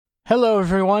Hello,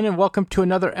 everyone, and welcome to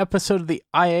another episode of the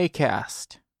IA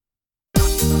Cast.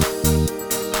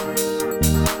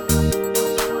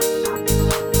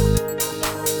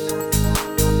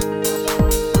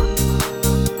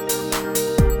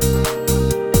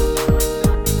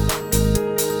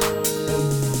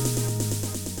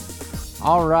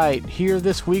 All right, here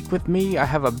this week with me, I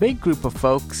have a big group of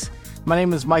folks. My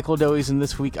name is Michael Doise, and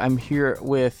this week I'm here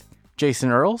with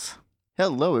Jason Earls.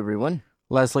 Hello, everyone.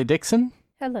 Leslie Dixon.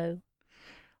 Hello.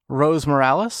 Rose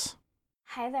Morales.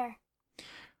 Hi there.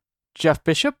 Jeff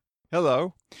Bishop.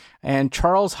 Hello. And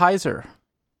Charles Heiser.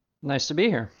 Nice to be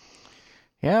here.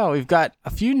 Yeah, we've got a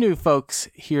few new folks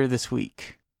here this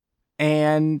week.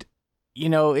 And, you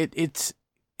know, it's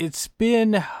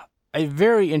been a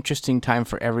very interesting time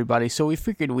for everybody, so we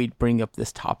figured we'd bring up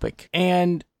this topic.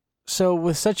 And so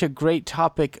with such a great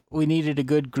topic, we needed a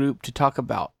good group to talk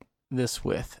about this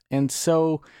with. And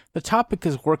so the topic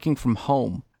is working from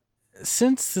home.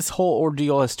 Since this whole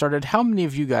ordeal has started, how many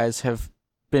of you guys have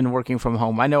been working from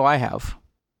home? I know I have.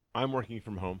 I'm working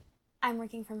from home. I'm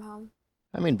working from home.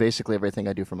 I mean, basically everything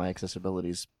I do for my accessibility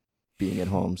is being at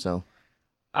home, so.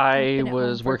 I been at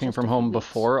was home for working just from a few home weeks.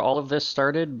 before all of this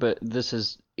started, but this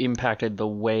has impacted the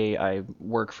way I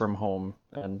work from home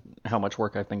and how much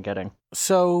work I've been getting.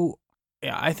 So,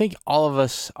 yeah, I think all of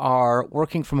us are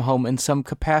working from home in some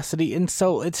capacity, and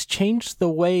so it's changed the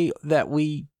way that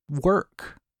we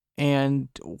work and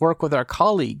work with our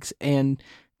colleagues and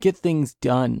get things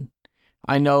done.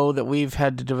 I know that we've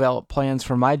had to develop plans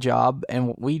for my job and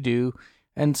what we do,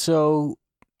 and so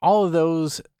all of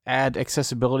those add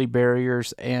accessibility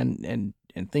barriers and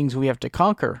things we have to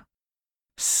conquer.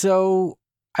 So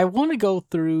I want to go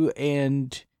through,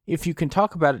 and if you can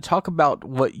talk about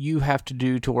what you have to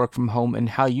do to work from home and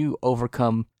how you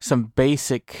overcome some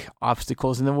basic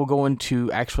obstacles, and then we'll go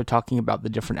into actually talking about the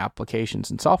different applications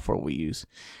and software we use.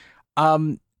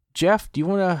 Jeff, do you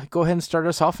want to go ahead and start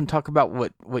us off and talk about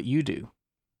what you do?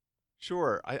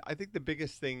 Sure. I think the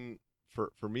biggest thing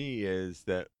for me is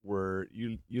that we're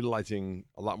utilizing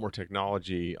a lot more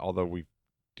technology, although we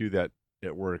do that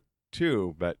at work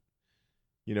too. But,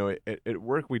 you know, at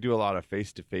work we do a lot of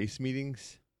face-to-face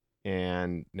meetings.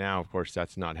 And now, of course,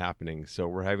 that's not happening. So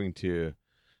we're having to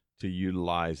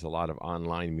utilize a lot of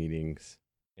online meetings.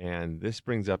 And this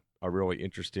brings up a really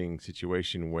interesting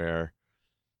situation where,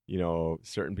 you know,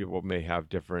 certain people may have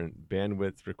different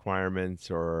bandwidth requirements,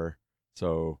 or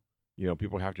so, you know,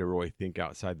 people have to really think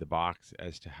outside the box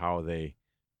as to how they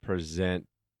present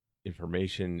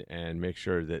information and make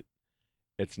sure that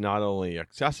it's not only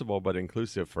accessible but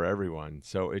inclusive for everyone.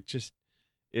 So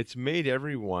it's made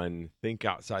everyone think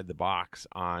outside the box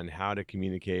on how to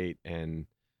communicate and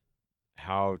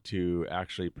how to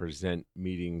actually present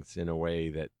meetings in a way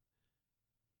that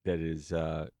is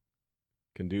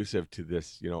conducive to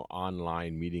this, you know,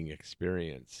 online meeting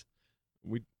experience.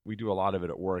 We do a lot of it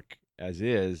at work as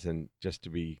is, and just to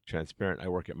be transparent, I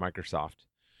work at Microsoft.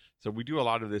 So we do a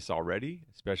lot of this already,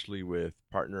 especially with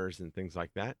partners and things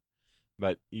like that.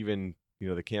 But even, you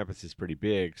know, the campus is pretty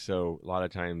big, so a lot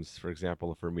of times, for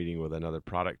example, if we're meeting with another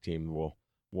product team,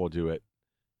 we'll do it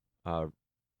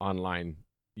online,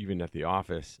 even at the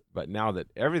office. But now that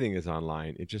everything is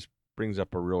online, it just brings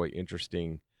up a really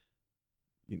interesting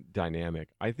dynamic.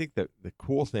 I think that the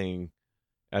cool thing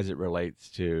as it relates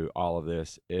to all of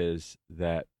this is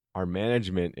that our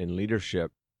management and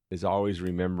leadership is always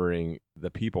remembering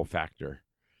the people factor,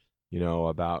 you know,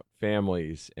 about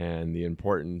families and the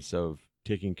importance of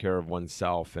taking care of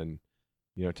oneself, and,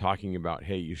 you know, talking about,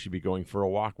 hey, you should be going for a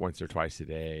walk once or twice a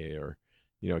day, or,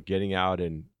 you know, getting out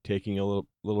and taking a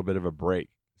little bit of a break,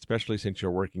 especially since you're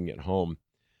working at home.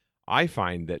 I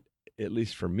find that, at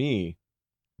least for me,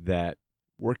 that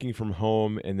working from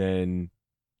home and then,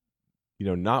 you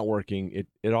know, not working,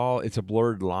 it's a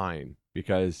blurred line,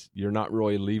 because you're not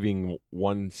really leaving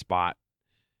one spot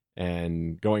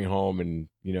and going home and,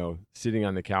 you know, sitting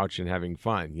on the couch and having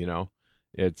fun. You know,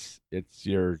 it's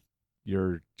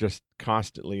you're just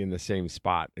constantly in the same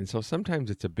spot, and so sometimes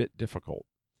it's a bit difficult.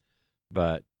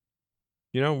 But,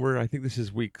 you know, I think this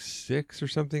is week 6 or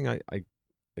something.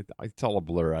 It's all a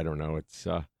blur. I don't know. It's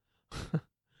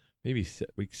maybe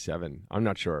week 7. I'm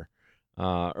not sure.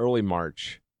 Early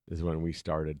March is when we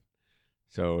started,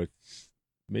 so it's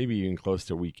maybe even close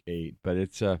to week 8. But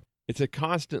it's a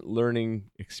constant learning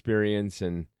experience,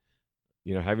 and,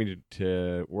 you know, having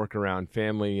to work around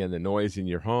family and the noise in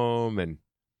your home, and,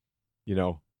 you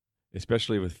know,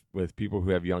 especially with people who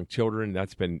have young children,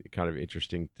 that's been kind of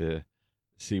interesting to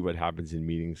see what happens in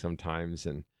meetings sometimes,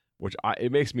 and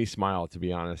it makes me smile, to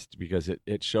be honest, because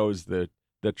it shows the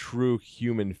true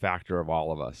human factor of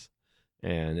all of us.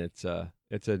 And it's a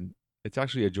it's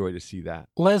actually a joy to see that.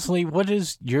 Leslie, what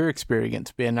has your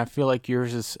experience been? I feel like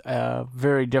yours is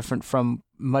very different from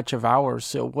much of ours.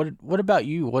 So what about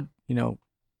you?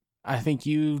 I think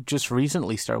you just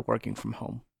recently started working from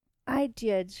home. I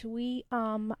did.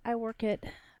 I work at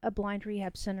a blind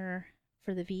rehab center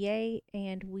for the VA,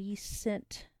 and we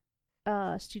sent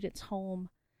students home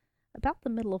about the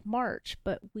middle of March,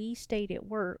 but we stayed at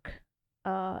work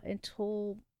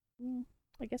until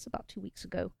I guess about 2 weeks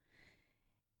ago.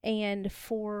 And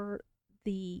for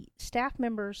the staff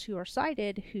members who are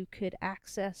sighted who could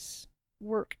access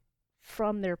work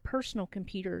from their personal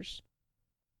computers,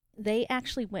 they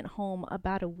actually went home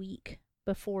about a week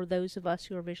before those of us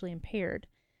who are visually impaired,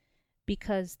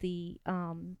 because the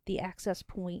access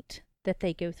point that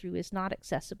they go through is not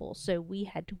accessible. So we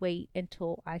had to wait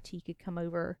until IT could come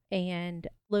over and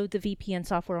load the VPN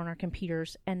software on our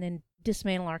computers and then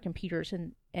dismantle our computers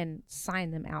and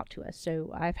sign them out to us.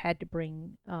 So I've had to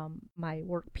bring my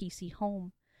work PC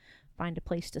home, find a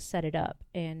place to set it up,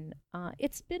 and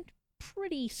it's been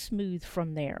pretty smooth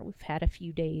from there. We've had a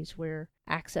few days where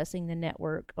accessing the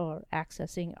network or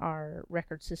accessing our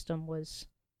record system was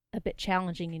a bit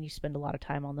challenging, and you spend a lot of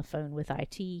time on the phone with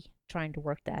IT trying to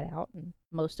work that out, and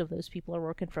most of those people are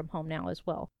working from home now as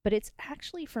well. But it's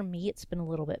actually, for me, it's been a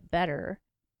little bit better,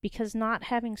 because not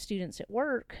having students at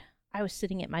work, I was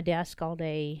sitting at my desk all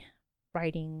day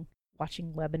writing,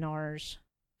 watching webinars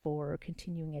for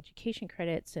continuing education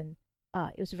credits, and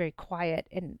it was very quiet,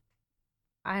 and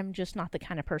I'm just not the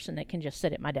kind of person that can just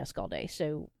sit at my desk all day.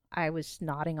 So I was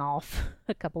nodding off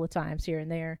a couple of times here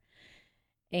and there.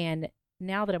 And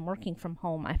now that I'm working from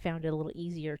home, I found it a little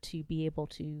easier to be able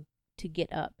to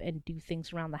get up and do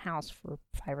things around the house for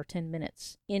 5 or 10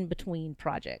 minutes in between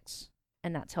projects.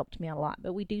 And that's helped me a lot.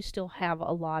 But we do still have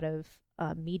a lot of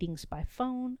meetings by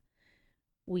phone.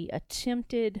 We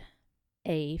attempted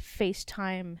a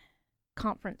FaceTime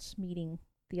conference meeting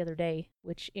the other day,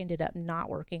 which ended up not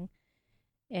working.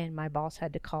 And my boss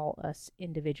had to call us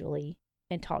individually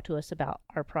and talk to us about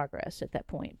our progress at that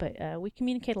point. But we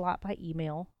communicate a lot by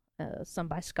email, some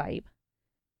by Skype.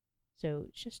 So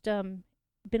it's just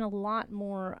been a lot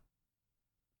more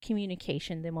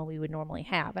communication than what we would normally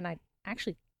have. And I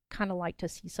actually kind of like to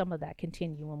see some of that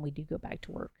continue when we do go back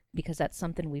to work, because that's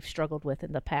something we've struggled with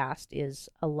in the past, is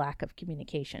a lack of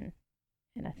communication.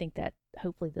 And I think that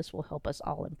hopefully this will help us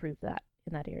all improve that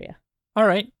in that area. All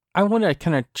right. I want to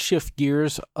kind of shift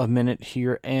gears a minute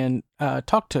here and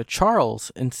talk to Charles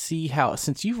and see how,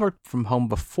 since you've worked from home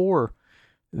before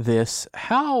this,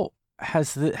 how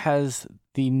has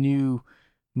the new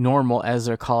normal, as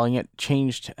they're calling it,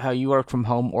 changed how you work from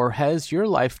home, or has your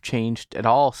life changed at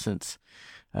all since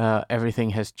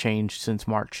everything has changed since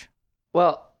March?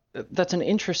 Well, that's an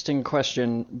interesting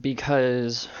question,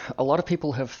 because a lot of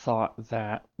people have thought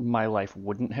that my life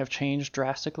wouldn't have changed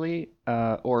drastically,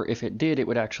 or if it did, it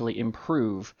would actually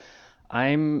improve.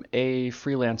 I'm a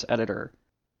freelance editor,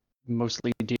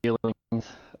 mostly dealing with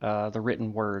the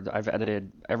written word. I've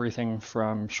edited everything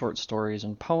from short stories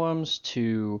and poems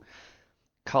to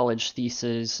college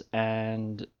theses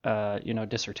and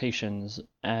dissertations.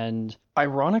 And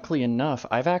ironically enough,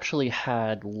 I've actually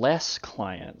had less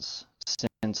clients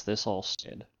since this all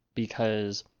started,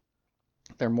 because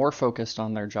they're more focused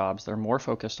on their jobs, they're more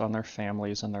focused on their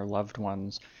families and their loved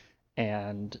ones.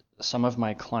 And some of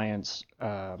my clients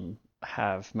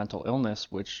have mental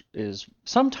illness, which is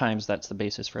sometimes that's the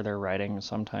basis for their writing,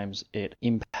 sometimes it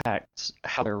impacts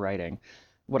how they're writing.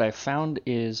 What I've found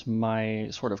is my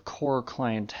sort of core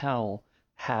clientele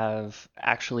have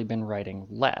actually been writing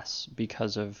less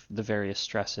because of the various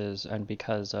stresses and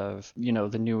because of,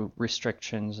 the new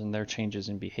restrictions and their changes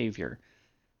in behavior.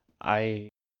 I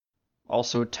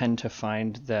also tend to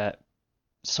find that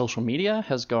social media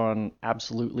has gone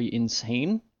absolutely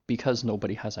insane because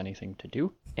nobody has anything to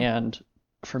do. And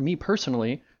for me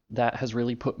personally, that has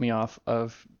really put me off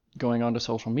of going onto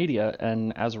social media.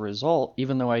 And as a result,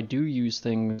 even though I do use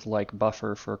things like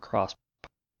Buffer for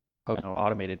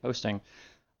automated posting,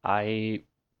 I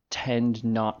tend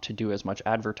not to do as much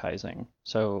advertising.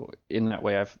 So in that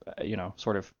way, I've,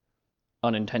 sort of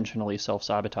unintentionally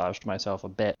self-sabotaged myself a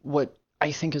bit. What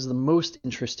I think is the most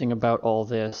interesting about all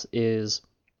this is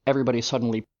everybody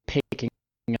suddenly picking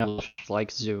up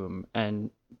like Zoom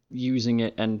and using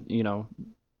it and,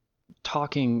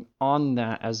 talking on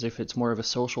that as if it's more of a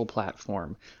social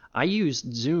platform. I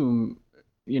used Zoom,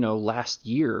 last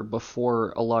year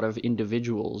before a lot of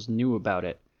individuals knew about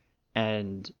it.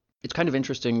 And it's kind of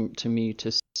interesting to me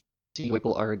to see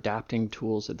people are adapting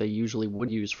tools that they usually would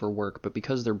use for work, but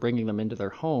because they're bringing them into their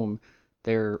home,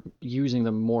 they're using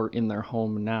them more in their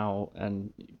home now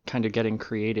and kind of getting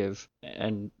creative.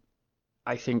 And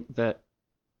I think that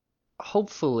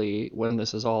hopefully when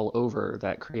this is all over,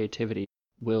 that creativity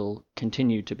will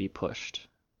continue to be pushed.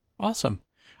 Awesome.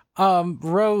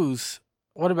 Rose,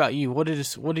 what about you? What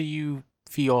do you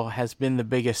feel has been the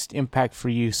biggest impact for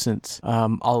you since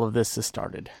all of this has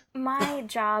started? My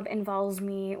job involves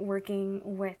me working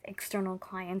with external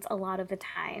clients a lot of the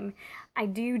time. I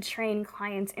do train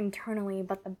clients internally,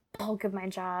 but the bulk of my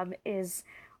job is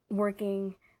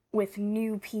working with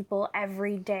new people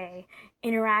every day,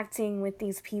 interacting with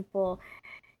these people,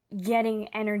 getting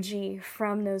energy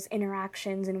from those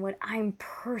interactions. And what I'm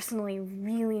personally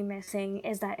really missing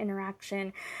is that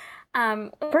interaction.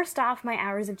 First off, my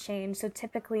hours have changed. So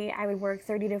typically I would work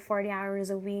 30 to 40 hours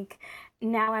a week.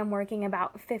 Now I'm working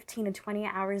about 15 to 20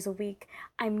 hours a week.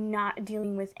 I'm not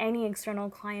dealing with any external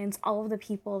clients. All of the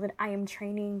people that I am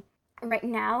training right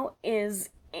now it's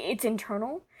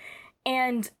internal.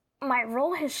 And my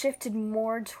role has shifted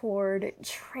more toward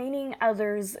training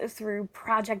others through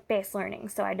project-based learning.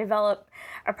 So I develop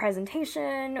a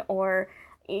presentation, or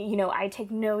I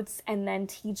take notes and then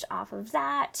teach off of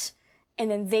that, and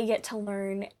then they get to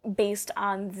learn based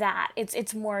on that.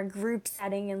 It's more group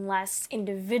setting and less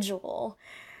individual.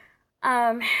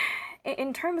 Um,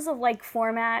 in terms of like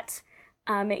format,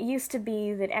 it used to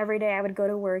be that every day I would go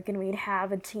to work and we'd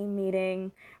have a team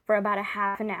meeting for about a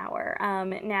half an hour.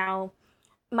 Now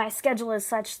my schedule is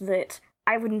such that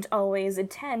I wouldn't always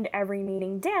attend every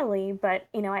meeting daily, but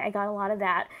I got a lot of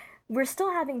that. We're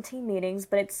still having team meetings,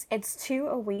 but it's two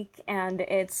a week, and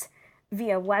it's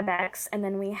via WebEx, and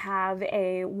then we have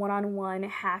a one-on-one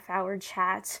half-hour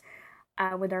chat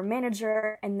with our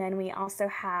manager, and then we also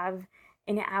have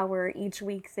an hour each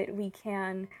week that we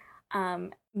can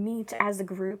meet as a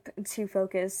group to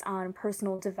focus on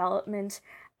personal development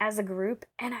as a group.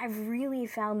 And I've really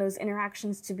found those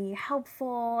interactions to be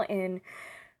helpful in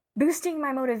boosting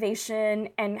my motivation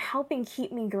and helping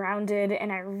keep me grounded.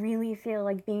 And I really feel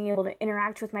like being able to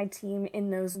interact with my team in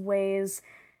those ways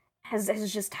has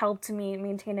just helped me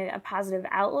maintain a positive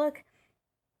outlook.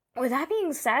 With that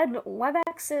being said,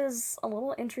 WebEx is a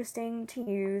little interesting to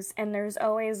use, and there's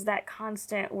always that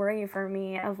constant worry for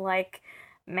me of like,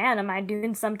 man, am I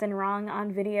doing something wrong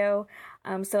on video?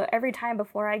 So every time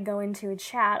before I go into a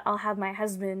chat, I'll have my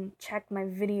husband check my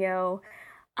video.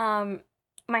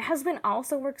 My husband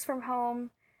also works from home.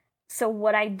 So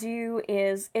what I do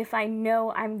is, if I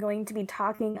know I'm going to be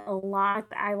talking a lot,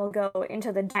 I will go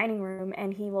into the dining room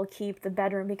and he will keep the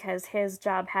bedroom, because his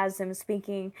job has him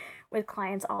speaking with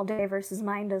clients all day versus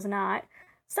mine does not.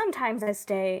 Sometimes I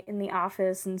stay in the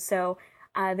office, and so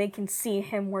they can see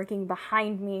him working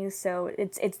behind me. So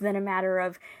it's then a matter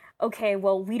of, okay,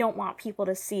 well, we don't want people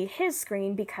to see his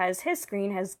screen because his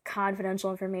screen has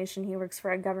confidential information. He works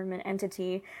for a government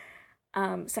entity.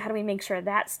 So how do we make sure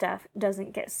that stuff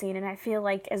doesn't get seen? And I feel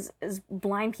like as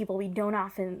blind people, we don't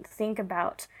often think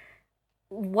about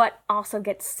what also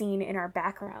gets seen in our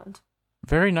background.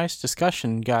 Very nice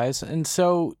discussion, guys. And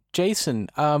so, Jason,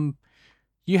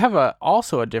 you have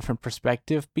also a different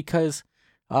perspective, because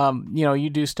you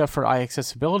do stuff for eye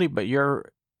accessibility, but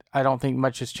I don't think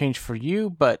much has changed for you.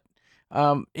 But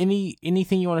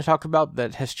anything you want to talk about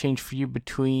that has changed for you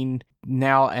between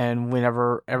now and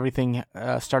whenever everything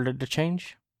started to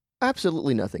change?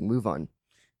 Absolutely nothing. Move on.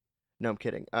 No, I'm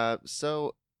kidding.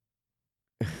 So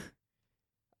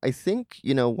I think,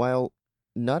 while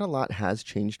not a lot has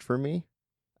changed for me,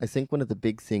 I think one of the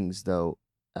big things, though,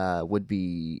 would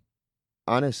be,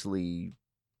 honestly,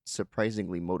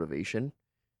 surprisingly, motivation.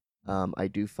 I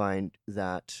do find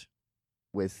that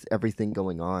with everything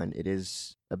going on, it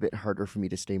is a bit harder for me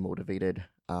to stay motivated.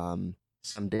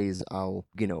 Some days I'll,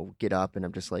 get up and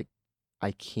I'm just like,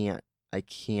 I can't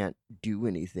do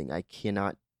anything. I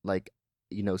cannot,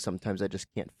 sometimes I just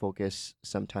can't focus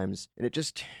sometimes. And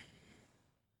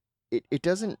it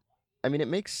doesn't, it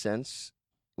makes sense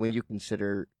when you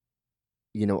consider,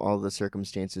 all the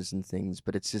circumstances and things,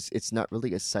 but it's not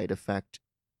really a side effect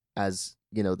as,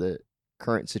 the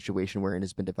current situation wherein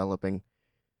has been developing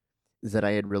that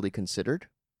I had really considered.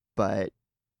 But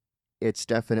it's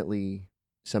definitely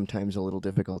sometimes a little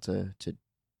difficult to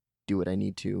do what I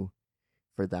need to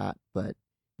for that. But,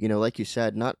 like you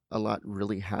said, not a lot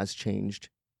really has changed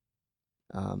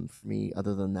for me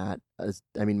other than that.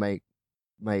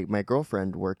 My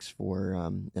girlfriend works for,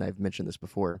 and I've mentioned this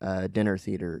before, a dinner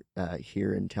theater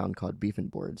here in town called Beef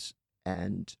and Boards.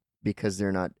 And because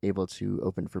they're not able to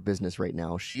open for business right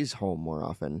now, she's home more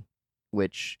often,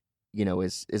 which,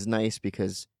 is nice,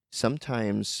 because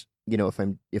sometimes,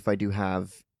 if I do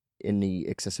have any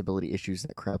accessibility issues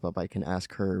that crop up, I can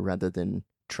ask her rather than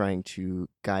trying to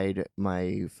guide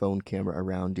my phone camera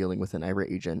around dealing with an IRA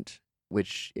agent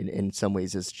which in some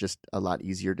ways is just a lot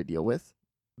easier to deal with.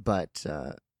 But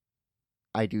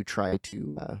I do try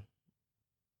to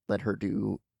let her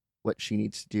do what she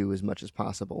needs to do as much as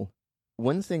possible.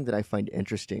 One thing that I find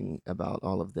interesting about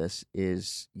all of this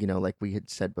is, like we had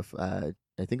said before,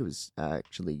 I think it was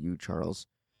actually you, Charles,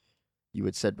 you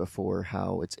had said before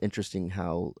how it's interesting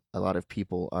how a lot of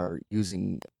people are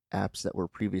using apps that were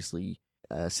previously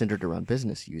centered around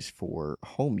business use for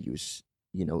home use,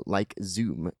 like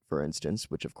Zoom, for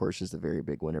instance, which of course is the very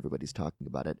big one. Everybody's talking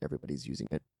about it. Everybody's using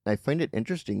it. I find it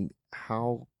interesting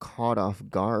how caught off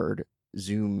guard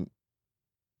Zoom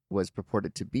was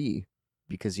purported to be,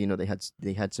 because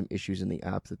they had some issues in the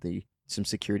app some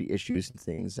security issues and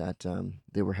things that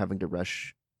they were having to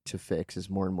rush to fix as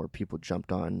more and more people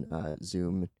jumped on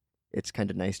Zoom. It's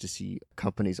kind of nice to see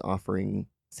companies offering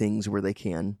things where they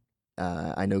can.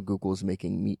 I know Google's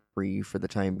making Meet free for the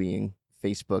time being.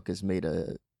 Facebook has made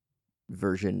a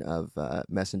version of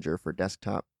Messenger for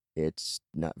desktop. It's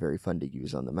not very fun to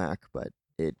use on the Mac, but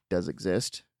it does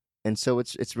exist. And so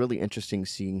it's really interesting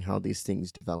seeing how these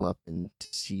things develop and to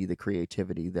see the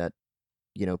creativity that,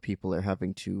 people are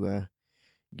having to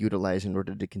utilize in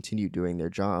order to continue doing their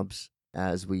jobs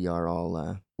as we are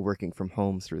all working from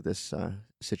home through this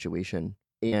situation.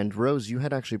 And Rose, you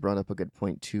had actually brought up a good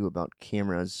point too about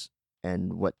cameras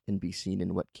and what can be seen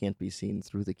and what can't be seen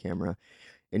through the camera.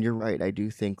 And you're right, I do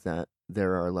think that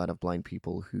there are a lot of blind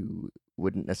people who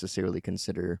wouldn't necessarily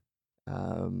consider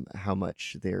how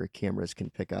much their cameras can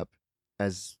pick up,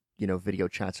 as video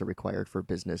chats are required for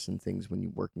business and things when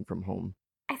you're working from home.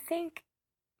 I think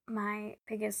my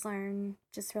biggest learn,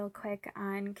 just real quick,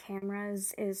 on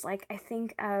cameras is I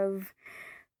think of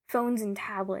phones and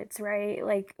tablets, right?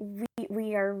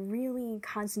 We are really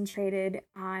concentrated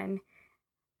on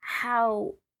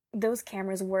how those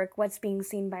cameras work, what's being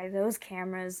seen by those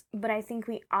cameras, but I think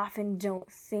we often don't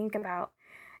think about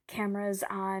cameras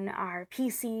on our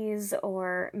PCs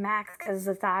or Macs because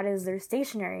the thought is they're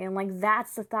stationary, and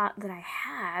that's the thought that I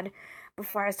had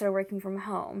before I started working from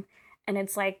home. And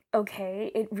it's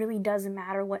okay, it really doesn't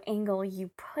matter what angle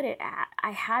you put it at.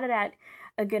 I had it at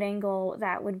a good angle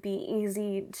that would be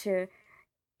easy to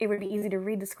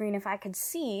read the screen if I could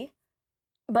see,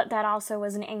 but that also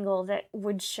was an angle that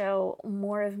would show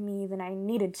more of me than I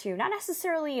needed to. Not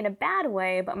necessarily in a bad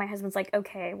way, but my husband's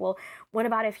okay, well, what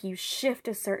about if you shift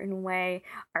a certain way?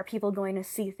 Are people going to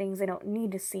see things they don't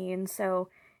need to see? And so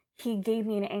he gave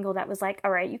me an angle that was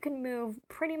all right, you can move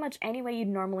pretty much any way you'd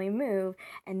normally move,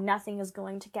 and nothing is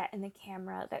going to get in the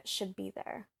camera that should be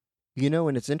there.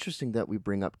 And it's interesting that we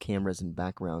bring up cameras and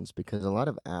backgrounds, because a lot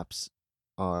of apps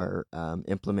are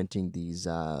implementing these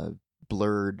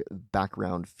blurred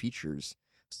background features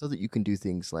so that you can do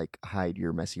things like hide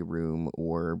your messy room,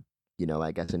 or,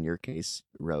 I guess in your case,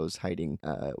 Rose, hiding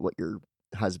what your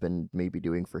husband may be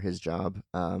doing for his job,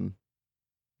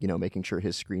 making sure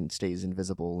his screen stays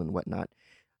invisible and whatnot.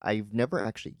 I've never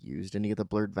actually used any of the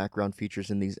blurred background features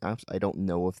in these apps. I don't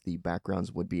know if the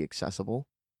backgrounds would be accessible,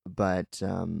 but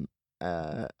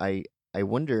I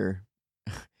wonder,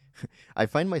 I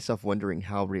find myself wondering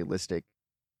how realistic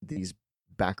these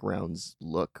backgrounds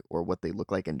look, or what they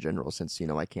look like in general, since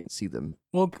I can't see them.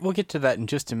 We'll get to that in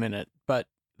just a minute, but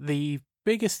the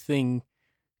biggest thing,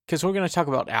 because we're going to talk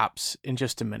about apps in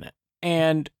just a minute,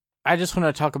 and I just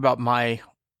want to talk about my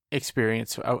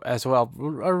experience as well,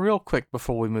 real quick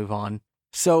before we move on.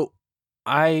 So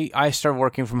I started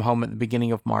working from home at the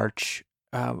beginning of March,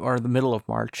 or the middle of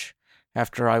March,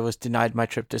 after I was denied my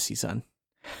trip to CSUN.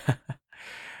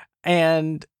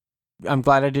 And I'm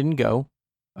glad I didn't go.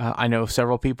 I know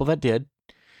several people that did,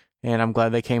 and I'm glad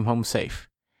they came home safe.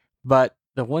 But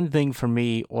the one thing for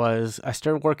me was I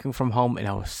started working from home, and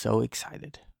I was so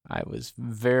excited. I was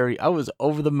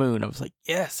over the moon. I was like,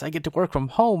 yes, I get to work from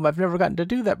home. I've never gotten to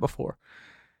do that before.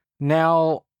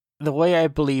 Now, the way I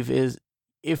believe is,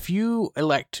 if you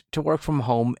elect to work from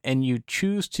home and you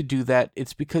choose to do that,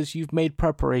 it's because you've made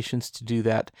preparations to do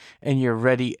that, and you're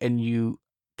ready, and you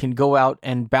can go out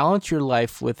and balance your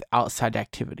life with outside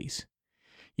activities.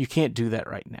 You can't do that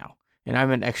right now. And I'm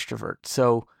an extrovert,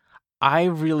 so I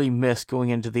really miss going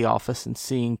into the office and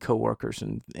seeing coworkers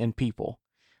and people.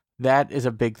 That is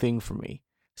a big thing for me.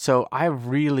 So I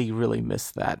really, really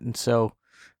miss that. And so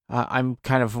I'm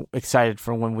kind of excited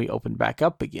for when we open back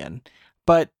up again.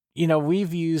 But,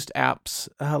 we've used apps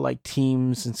like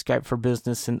Teams and Skype for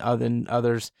Business and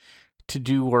others to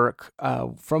do work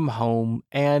from home.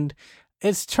 And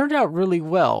it's turned out really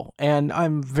well. And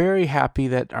I'm very happy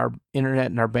that our internet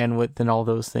and our bandwidth and all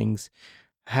those things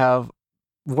have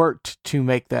worked to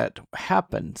make that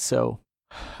happen. So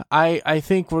I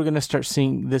think we're going to start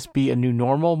seeing this be a new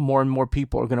normal. More and more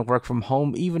people are going to work from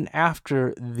home even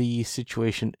after the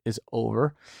situation is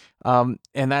over. And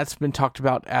that's been talked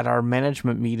about at our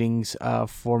management meetings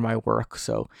for my work.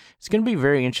 So it's going to be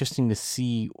very interesting to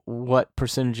see what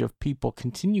percentage of people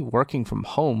continue working from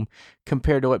home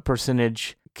compared to what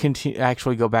percentage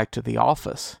actually go back to the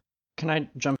office. Can I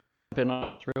jump in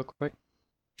on this real quick?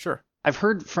 Sure. I've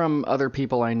heard from other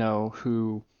people I know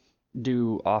who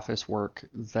do office work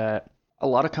that a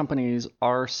lot of companies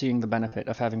are seeing the benefit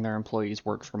of having their employees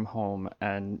work from home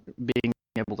and being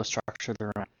able to structure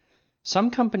their own.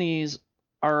 Some companies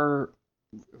are,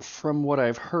 from what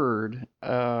I've heard,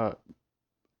 a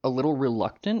little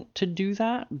reluctant to do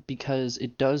that because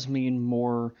it does mean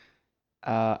more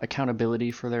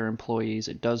accountability for their employees.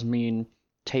 It does mean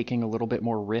taking a little bit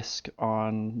more risk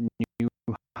on new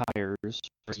hires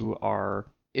who are,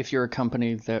 if you're a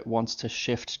company that wants to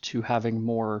shift to having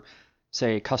more,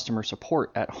 say, customer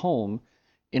support at home,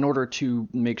 in order to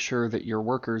make sure that your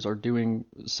workers are doing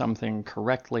something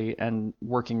correctly and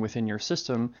working within your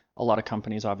system, a lot of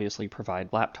companies obviously provide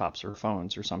laptops or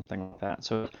phones or something like that.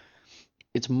 So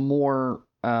it's more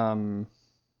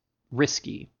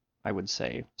risky, I would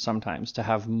say, sometimes to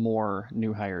have more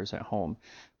new hires at home.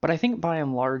 But I think by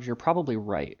and large, you're probably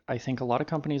right. I think a lot of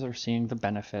companies are seeing the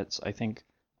benefits. I think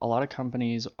a lot of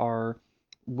companies are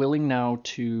willing now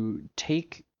to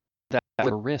take that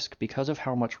risk because of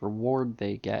how much reward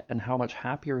they get and how much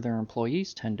happier their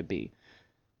employees tend to be.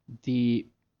 The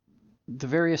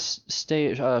various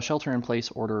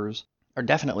shelter-in-place orders are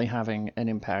definitely having an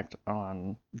impact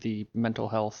on the mental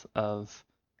health of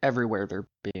everywhere they're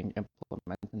being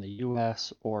implemented, in the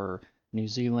US or New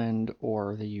Zealand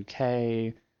or the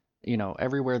UK.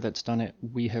 Everywhere that's done it,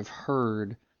 we have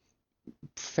heard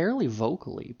fairly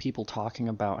vocally people talking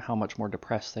about how much more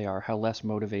depressed they are, how less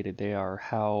motivated they are,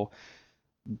 how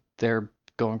they're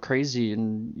going crazy.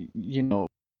 And,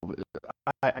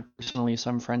 I personally,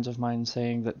 some friends of mine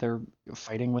saying that they're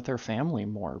fighting with their family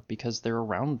more because they're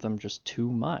around them just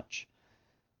too much.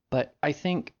 But I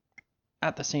think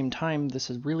at the same time,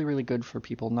 this is really, really good for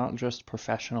people, not just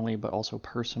professionally, but also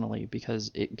personally,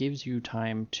 because it gives you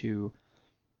time to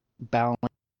balance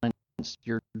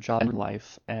your job and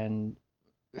life and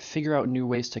figure out new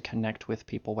ways to connect with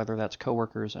people, whether that's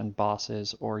coworkers and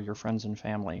bosses or your friends and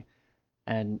family.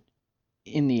 And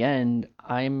in the end,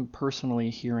 I'm personally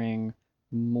hearing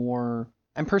more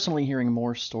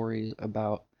stories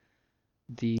about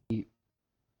the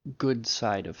good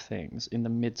side of things in the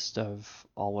midst of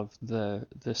all of the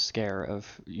scare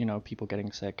of, people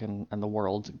getting sick and the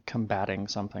world combating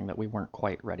something that we weren't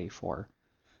quite ready for.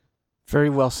 Very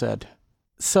well said.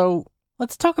 So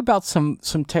let's talk about some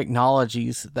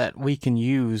technologies that we can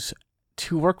use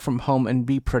to work from home and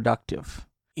be productive.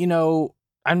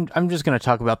 I'm just going to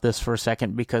talk about this for a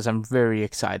second because I'm very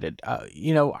excited.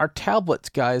 Our tablets,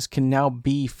 guys, can now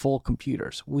be full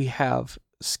computers. We have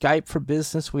Skype for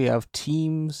Business, we have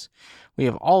Teams, we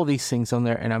have all of these things on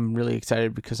there, and I'm really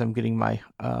excited because I'm getting my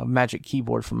Magic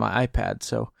Keyboard from my iPad.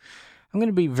 So I'm going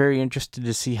to be very interested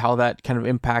to see how that kind of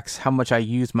impacts how much I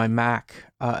use my Mac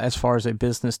as far as a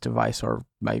business device or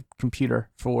my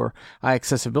computer for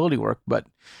accessibility work. But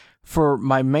for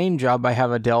my main job, I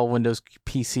have a Dell Windows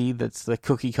PC that's the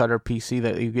cookie cutter PC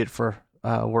that you get for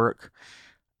work.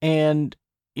 And,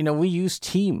 we use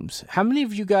Teams. How many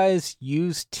of you guys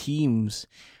use Teams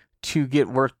to get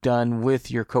work done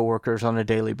with your coworkers on a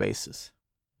daily basis?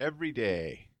 Every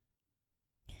day.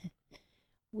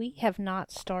 We have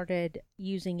not started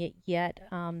using it yet.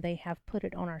 They have put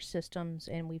it on our systems,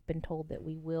 and we've been told that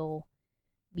we will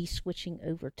be switching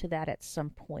over to that at some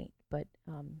point. But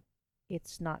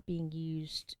it's not being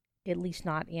used, at least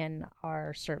not in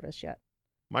our service yet.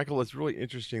 Michael, it's really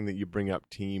interesting that you bring up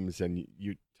Teams and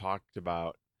you talked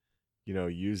about,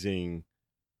 using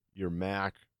your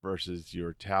Mac versus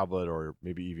your tablet or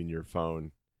maybe even your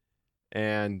phone.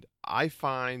 And I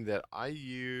find that I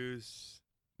use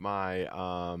my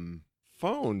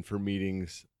phone for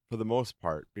meetings for the most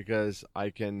part because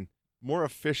I can more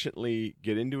efficiently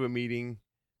get into a meeting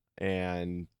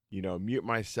and, mute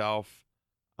myself.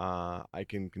 I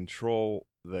can control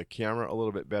the camera a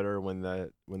little bit better when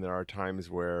there are times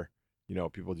where,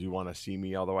 people do want to see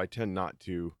me, although I tend not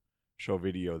to show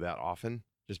video that often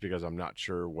just because I'm not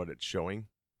sure what it's showing.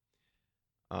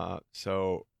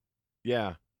 So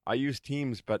yeah, I use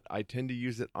Teams, but I tend to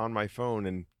use it on my phone.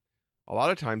 And a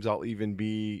lot of times I'll even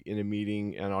be in a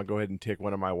meeting and I'll go ahead and take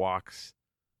one of my walks,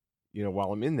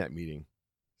 while I'm in that meeting.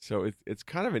 So it's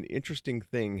kind of an interesting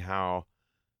thing how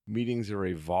meetings are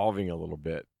evolving a little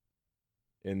bit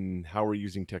in how we're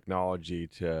using technology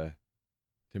to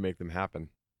make them happen.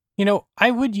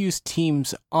 I would use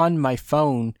Teams on my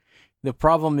phone. The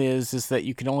problem is that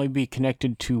you can only be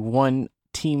connected to one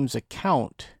Teams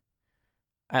account,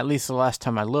 at least the last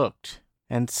time I looked.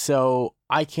 And so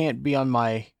I can't be on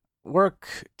my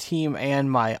work team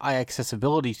and my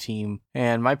iAccessibility team.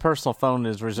 And my personal phone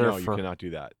is reserved No, for... you cannot do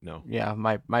that. No. Yeah,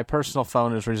 my personal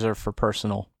phone is reserved for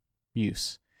personal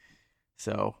use.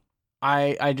 So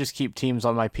I just keep Teams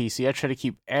on my PC. I try to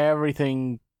keep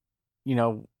everything,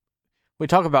 we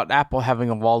talk about Apple having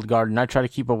a walled garden. I try to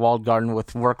keep a walled garden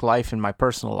with work life and my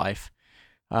personal life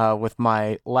with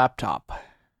my laptop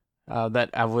that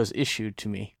was issued to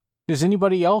me. Does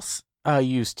anybody else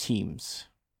use Teams?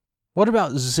 What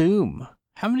about Zoom?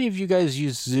 How many of you guys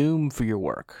use Zoom for your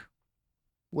work?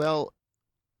 Well,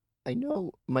 I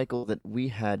know, Michael, that we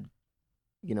had,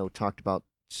 talked about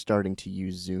starting to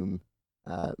use Zoom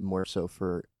more so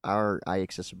for our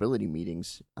iAccessibility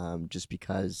meetings, just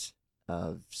because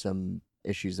of some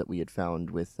issues that we had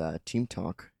found with Team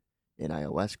Talk in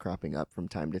iOS cropping up from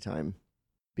time to time,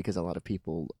 because a lot of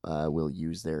people will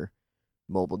use their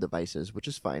mobile devices, which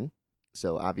is fine.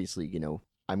 So obviously,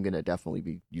 I'm going to definitely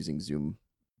be using Zoom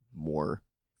more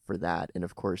for that. And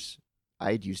of course,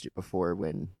 I'd used it before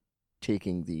when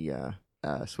taking the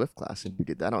Swift class, and we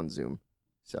did that on Zoom.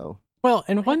 So, well,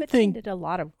 and one I've thing... attended a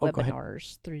lot of Oh, go ahead.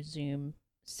 webinars through Zoom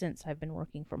since I've been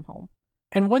working from home.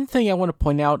 And one thing I want to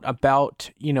point out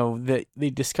about, the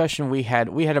discussion we had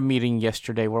a meeting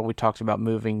yesterday where we talked about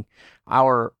moving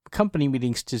our company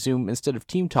meetings to Zoom instead of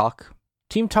Team Talk.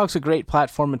 Team Talk's a great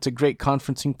platform. It's a great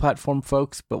conferencing platform,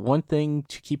 folks. But one thing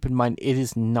to keep in mind, it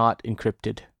is not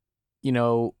encrypted.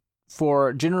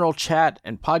 For general chat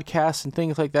and podcasts and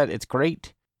things like that, it's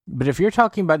great. But if you're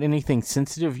talking about anything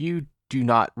sensitive, you do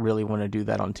not really want to do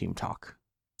that on Team Talk.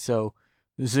 So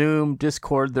Zoom,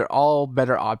 Discord, they're all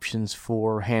better options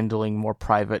for handling more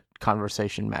private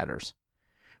conversation matters.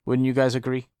 Wouldn't you guys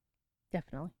agree?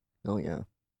 Definitely. oh yeah.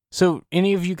 So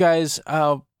any of you guys,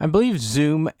 I believe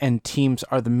Zoom and Teams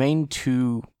are the main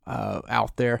two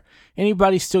out there.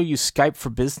 Anybody still use Skype for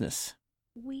business?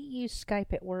 We use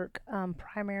Skype at work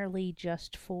primarily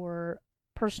just for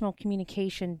personal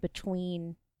communication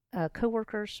between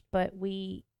coworkers, but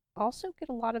we also get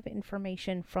a lot of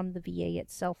information from the VA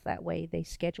itself that way. They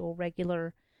schedule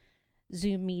regular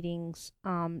Zoom meetings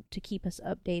to keep us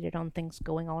updated on things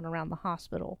going on around the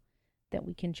hospital that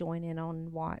we can join in on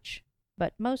and watch.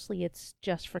 But mostly it's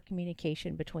just for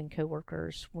communication between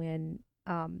coworkers when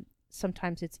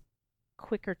sometimes it's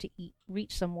quicker to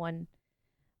reach someone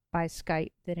by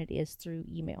Skype than it is through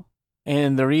email.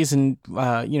 And the reason,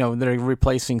 they're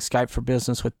replacing Skype for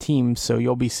Business with Teams, so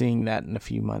you'll be seeing that in a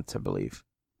few months, I believe.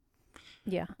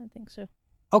 Yeah, I think so.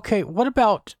 Okay, what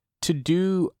about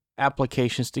to-do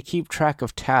applications to keep track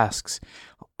of tasks?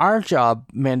 Our job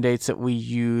mandates that we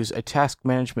use a task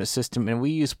management system, and we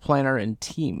use Planner and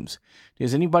Teams.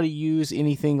 Does anybody use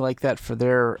anything like that for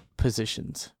their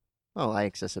positions? Well,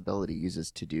 iAccessibility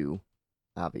uses To Do,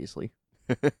 obviously,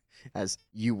 as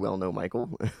you well know,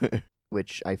 Michael,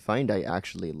 which I find I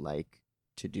actually like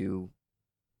To Do.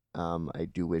 I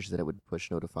do wish that it would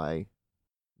push notify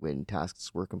when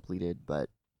tasks were completed, but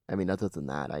I mean, other than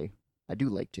that, I do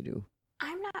like To Do.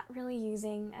 I'm not really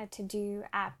using a to-do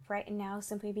app right now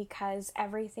simply because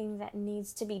everything that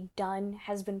needs to be done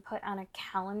has been put on a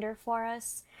calendar for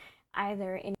us,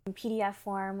 either in PDF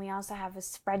form. We also have a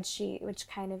spreadsheet which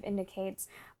kind of indicates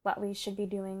what we should be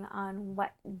doing on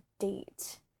what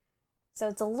date. So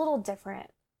it's a little different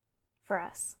for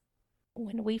us.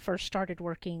 When we first started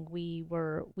working,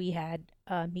 we had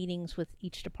meetings with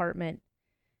each department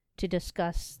to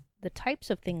discuss the types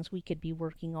of things we could be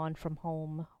working on from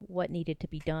home, what needed to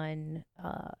be done,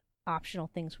 optional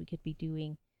things we could be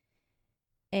doing.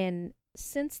 And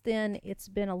since then, it's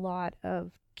been a lot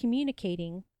of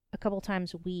communicating a couple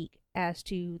times a week as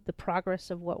to the progress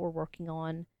of what we're working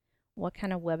on, what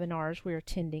kind of webinars we're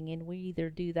attending, and we either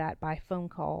do that by phone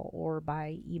call or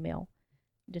by email,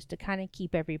 just to kind of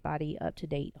keep everybody up to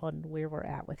date on where we're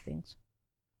at with things.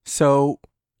 So,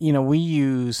 we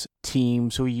use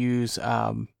Teams, we use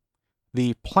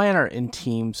the Planner in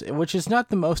Teams, which is not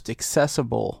the most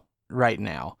accessible right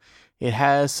now. It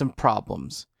has some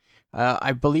problems.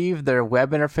 I believe their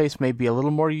web interface may be a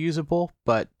little more usable,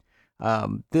 but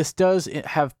this does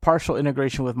have partial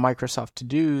integration with Microsoft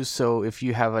To-Dos, so if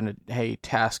you have a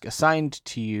task assigned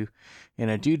to you in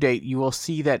a due date, you will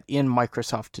see that in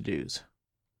Microsoft To-Dos,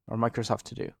 or Microsoft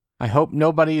To-Do. I hope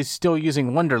nobody is still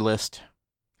using Wunderlist,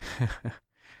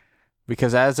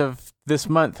 because as of this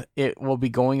month, it will be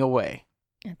going away.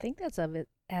 I think that's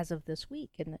as of this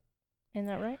week, isn't it? Isn't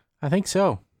that right? I think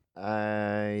so.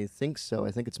 I think so.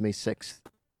 I think it's May 6th.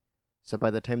 So by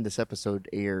the time this episode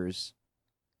airs,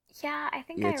 Yeah, I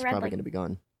think it's I read probably like going to be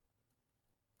gone.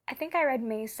 I think I read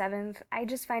May 7th. I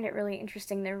just find it really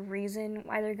interesting the reason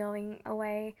why they're going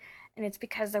away, and it's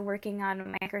because they're working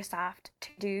on Microsoft To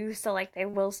Do, so like they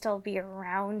will still be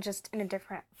around just in a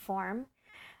different form.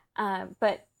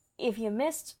 But if you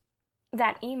missed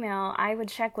that email, I would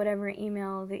check whatever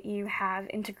email that you have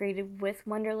integrated with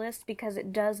Wunderlist because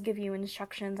it does give you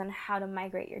instructions on how to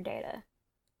migrate your data.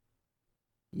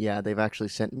 Yeah, they've actually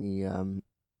sent me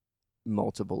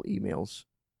multiple emails.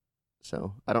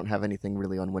 So I don't have anything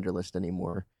really on Wunderlist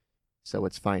anymore. So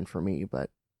it's fine for me, but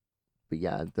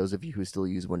yeah, those of you who still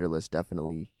use Wunderlist,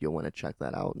 definitely you'll want to check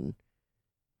that out. And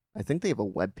I think they have a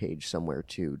web page somewhere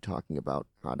too talking about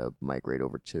how to migrate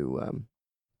over to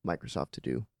Microsoft To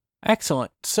Do.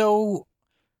 Excellent. So,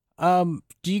 do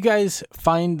you guys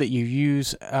find that you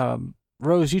use,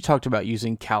 Rose, you talked about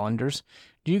using calendars.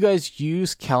 Do you guys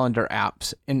use calendar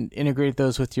apps and integrate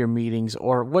those with your meetings,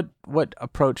 or what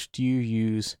approach do you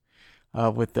use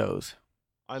with those?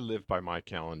 I live by my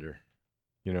calendar.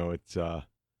 You know, it's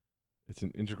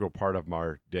an integral part of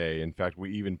our day. In fact,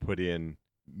 we even put in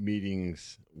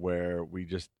meetings where we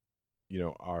just,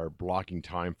 are blocking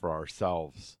time for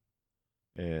ourselves.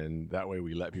 And that way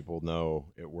we let people know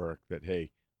at work that,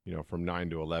 hey, from 9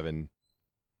 to 11,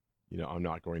 I'm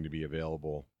not going to be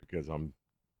available because I'm,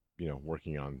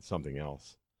 working on something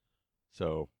else.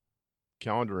 So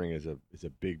calendaring is a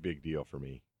big deal for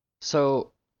me.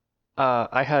 So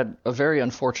I had a very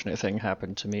unfortunate thing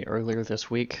happen to me earlier this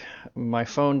week. My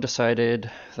phone decided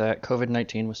that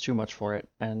COVID-19 was too much for it,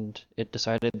 and it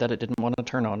decided that it didn't want to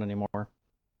turn on anymore.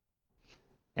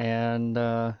 And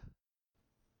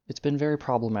it's been very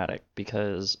problematic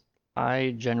because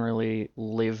I generally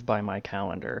live by my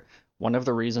calendar. One of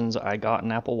the reasons I got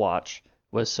an Apple Watch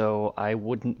was so I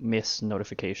wouldn't miss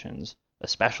notifications,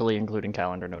 especially including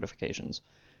calendar notifications.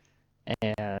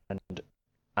 And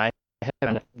I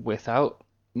have, without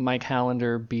my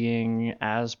calendar being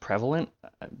as prevalent,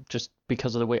 just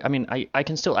because of the way, I mean, I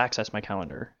can still access my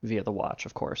calendar via the watch,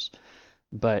 of course,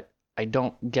 but I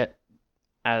don't get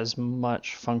as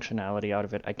much functionality out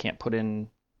of it. I can't put in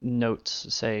notes,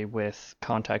 say, with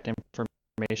contact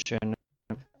information,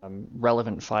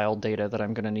 relevant file data that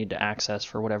I'm going to need to access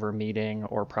for whatever meeting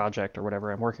or project or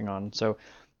whatever I'm working on. So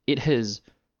it has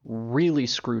really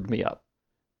screwed me up.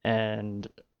 And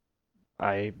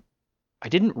I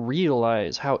didn't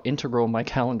realize how integral my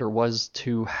calendar was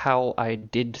to how I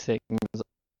did things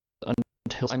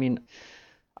until, I mean,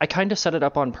 I kind of set it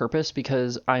up on purpose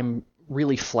because I'm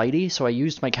really flighty, so I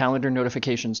used my calendar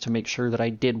notifications to make sure that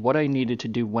I did what I needed to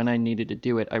do when I needed to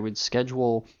do it. I would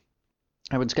schedule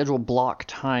block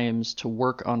times to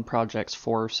work on projects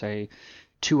for, say,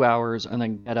 2 hours and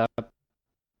then get up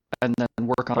and then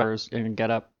work on hours and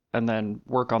get up and then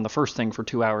work on the first thing for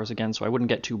 2 hours again so I wouldn't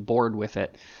get too bored with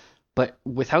it. But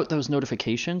without those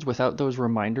notifications, without those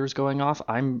reminders going off,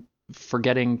 I'm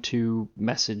forgetting to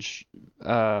message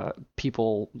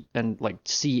people and like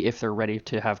see if they're ready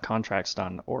to have contracts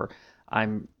done, or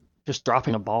I'm just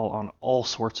dropping a ball on all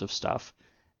sorts of stuff.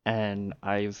 And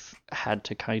I've had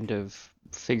to kind of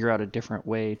figure out a different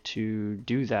way to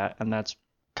do that, and that's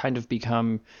kind of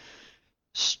become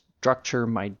structure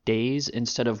my days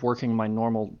instead of working my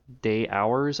normal day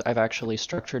hours. I've actually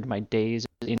structured my days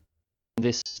in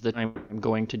this is the time I'm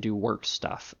going to do work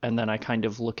stuff. And then I kind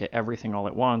of look at everything all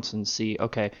at once and see,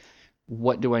 okay,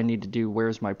 what do I need to do?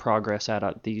 Where's my progress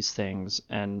at these things?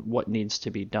 And what needs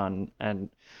to be done? And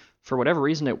for whatever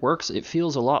reason it works. It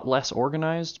feels a lot less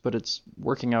organized, but it's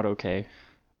working out okay.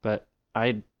 But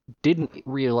I didn't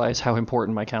realize how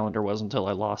important my calendar was until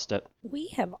I lost it. We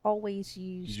have always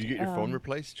used... Did you get your phone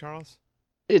replaced, Charles?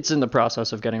 It's in the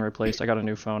process of getting replaced. I got a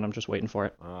new phone. I'm just waiting for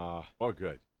it. Oh,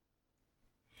 good.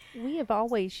 We have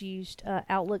always used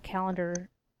Outlook Calendar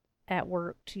at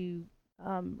work to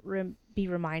be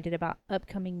reminded about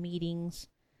upcoming meetings,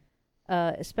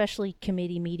 especially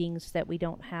committee meetings that we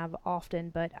don't have often.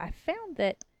 But I found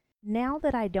that now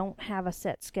that I don't have a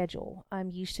set schedule,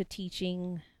 I'm used to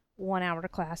teaching 1-hour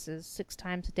classes 6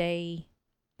 times a day,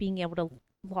 being able to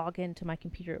log into my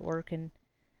computer at work and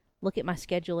look at my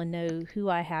schedule and know who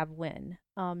I have when.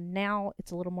 Now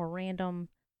it's a little more random.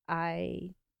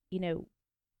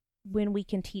 When we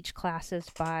can teach classes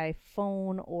by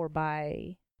phone or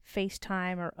by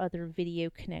FaceTime or other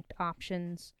video connect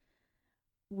options,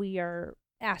 we are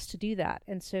asked to do that.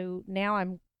 And so now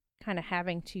I'm kind of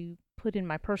having to put in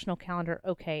my personal calendar,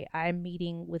 okay, I'm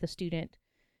meeting with a student,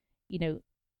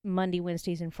 Monday,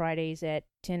 Wednesdays, and Fridays at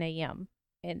 10 a.m.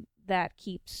 And that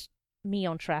keeps me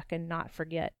on track and not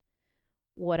forget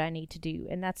what I need to do.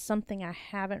 And that's something I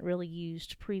haven't really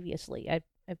used previously.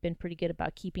 I've been pretty good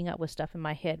about keeping up with stuff in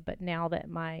my head, but now that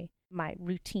my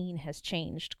routine has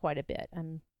changed quite a bit,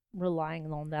 I'm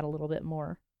relying on that a little bit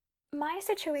more. My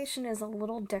situation is a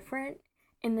little different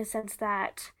in the sense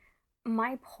that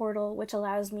my portal, which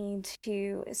allows me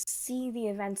to see the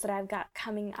events that I've got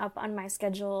coming up on my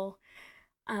schedule,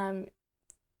 um,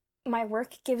 my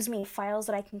work gives me files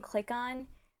that I can click on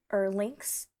or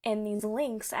links, and these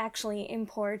links actually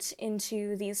import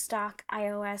into the stock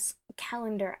iOS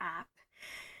calendar app.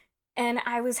 And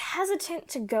I was hesitant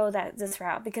to go this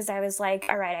route because I was like,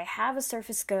 all right, I have a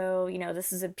Surface Go,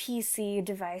 this is a PC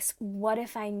device. What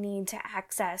if I need to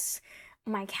access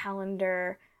my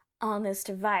calendar on this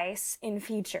device in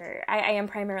future? I am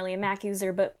primarily a Mac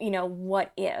user, but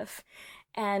what if?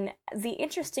 And the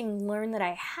interesting learn that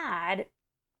I had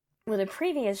with a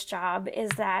previous job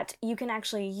is that you can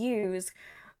actually use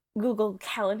Google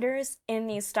Calendars in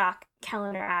the stock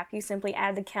calendar app. You simply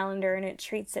add the calendar and it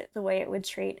treats it the way it would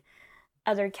treat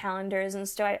other calendars. And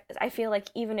so I feel like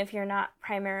even if you're not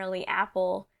primarily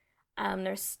Apple,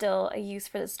 there's still a use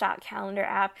for the stock calendar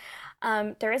app.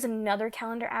 There is another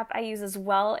calendar app I use as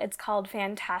well. It's called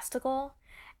Fantastical,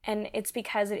 and it's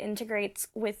because it integrates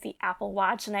with the Apple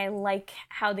Watch, and I like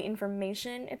how the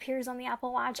information appears on the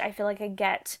Apple Watch. I feel like I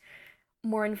get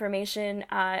more information.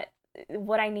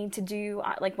 What I need to do,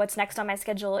 like what's next on my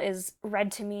schedule, is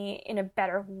read to me in a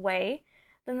better way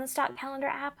than the stock calendar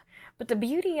app. But the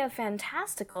beauty of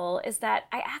Fantastical is that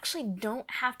I actually don't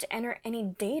have to enter any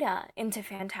data into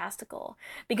Fantastical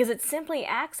because it simply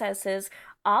accesses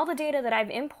all the data that I've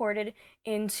imported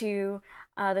into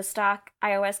the stock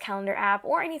iOS calendar app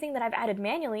or anything that I've added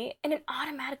manually, and it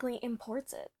automatically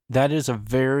imports it. That is a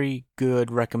very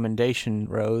good recommendation,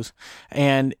 Rose.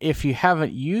 And if you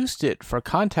haven't used it for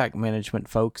contact management,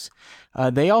 folks,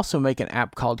 they also make an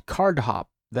app called CardHop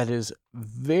that is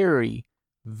very,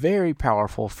 very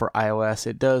powerful for iOS.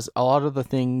 It does a lot of the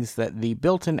things that the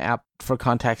built-in app for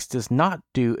contacts does not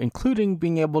do, including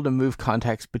being able to move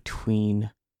contacts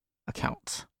between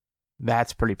accounts.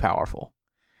 That's pretty powerful.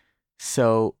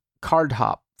 So,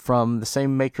 CardHop from the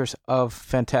same makers of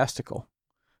Fantastical.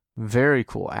 Very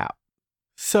cool app.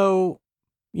 So,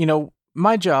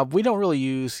 my job, we don't really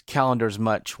use calendars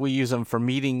much. We use them for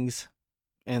meetings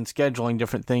and scheduling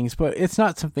different things, but it's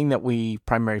not something that we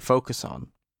primarily focus on.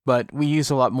 But we use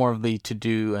a lot more of the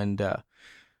to-do and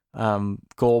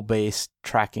goal-based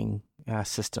tracking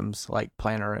systems like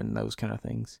Planner and those kind of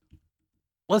things.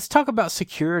 Let's talk about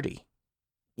security.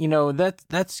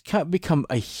 That's become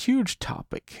a huge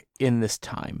topic in this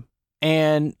time.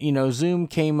 And, Zoom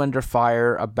came under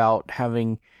fire about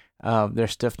having their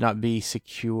stuff not be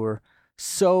secure.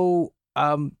 So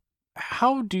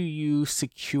how do you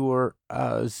secure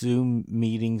Zoom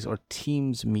meetings or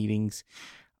Teams meetings?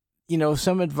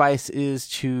 Some advice is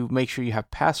to make sure you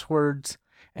have passwords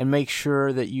and make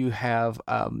sure that you have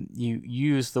you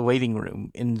use the waiting room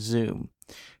in Zoom.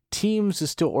 Teams is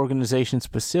still organization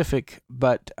specific,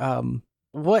 but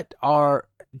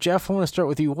Jeff, I want to start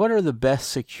with you. What are the best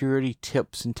security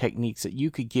tips and techniques that you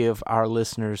could give our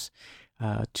listeners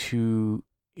to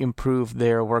improve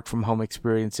their work from home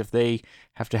experience if they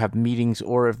have to have meetings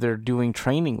or if they're doing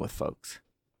training with folks?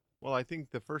 Well, I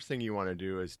think the first thing you want to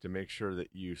do is to make sure that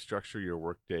you structure your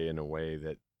workday in a way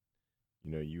that,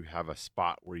 you have a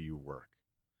spot where you work,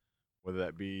 whether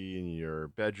that be in your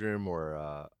bedroom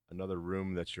or another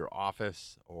room that's your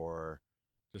office or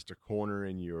just a corner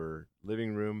in your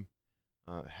living room.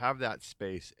 Have that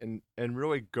space and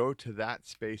really go to that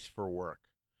space for work.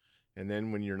 And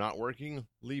then when you're not working,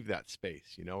 leave that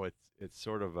space. It's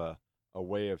sort of a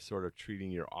way of sort of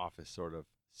treating your office sort of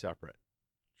separate.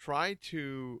 Try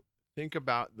to think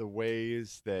about the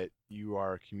ways that you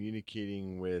are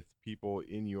communicating with people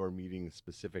in your meetings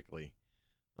specifically.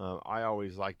 I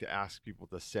always like to ask people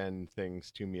to send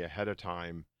things to me ahead of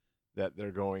time that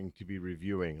they're going to be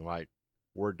reviewing, like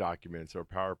Word documents or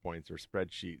PowerPoints or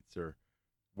spreadsheets or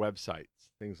websites,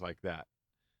 things like that.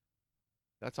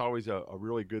 That's always a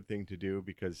really good thing to do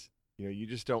because, you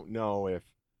just don't know if,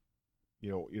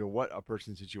 what a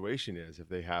person's situation is. If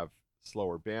they have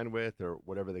slower bandwidth or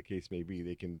whatever the case may be,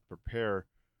 they can prepare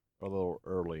a little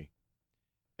early.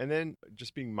 And then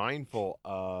just being mindful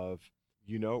of,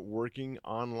 working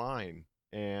online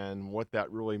and what that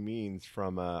really means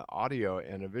from an audio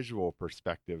and a visual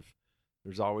perspective.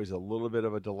 There's always a little bit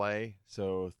of a delay,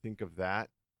 so think of that.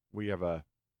 We have a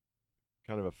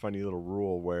kind of a funny little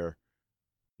rule where,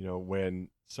 when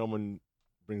someone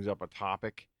brings up a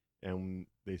topic and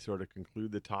they sort of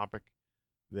conclude the topic,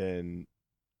 then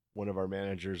one of our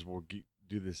managers will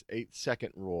do this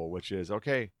 8-second rule, which is,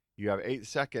 okay, you have 8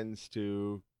 seconds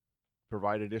to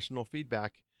provide additional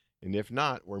feedback. And if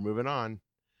not, we're moving on.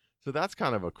 So that's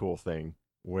kind of a cool thing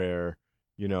where,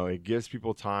 it gives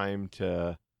people time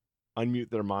to unmute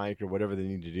their mic or whatever they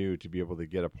need to do to be able to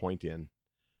get a point in.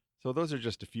 So those are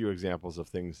just a few examples of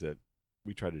things that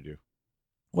we try to do.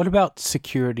 What about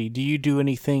security? Do you do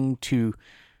anything to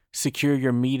secure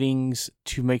your meetings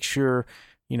to make sure,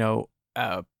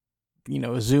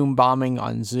 Zoom bombing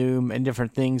on Zoom and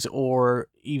different things, or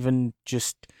even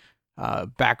just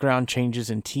background changes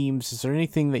in Teams? Is there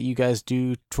anything that you guys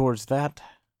do towards that?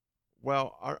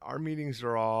 Well, our meetings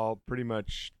are all pretty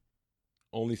much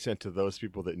only sent to those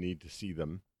people that need to see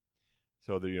them.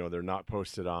 So they're not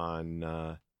posted on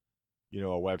a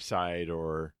website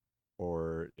or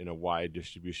in a wide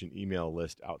distribution email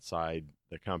list outside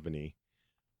the company.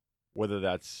 Whether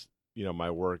that's my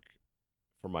work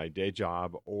for my day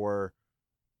job or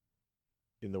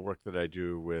in the work that I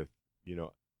do with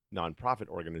nonprofit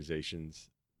organizations,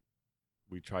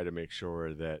 we try to make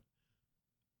sure that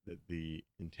the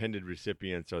intended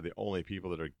recipients are the only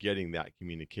people that are getting that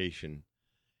communication.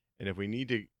 And if we need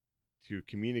to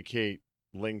communicate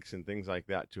links and things like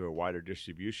that to a wider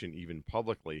distribution, even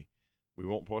publicly, we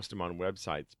won't post them on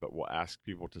websites, but we'll ask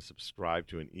people to subscribe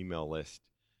to an email list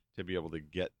to be able to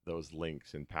get those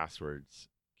links and passwords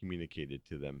communicated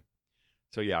to them.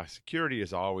 So yeah, security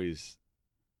is always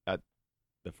at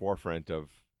the forefront of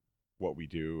what we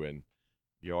do, and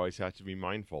you always have to be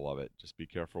mindful of it. Just be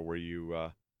careful where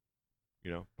you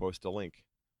post a link.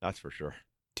 That's for sure.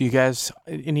 Do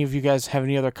any of you guys have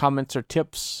any other comments or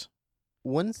tips?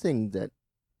 One thing that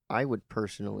I would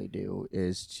personally do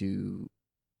is to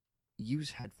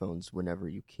use headphones whenever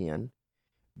you can,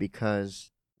 because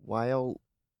while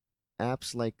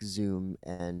apps like Zoom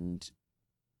and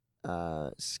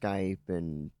Skype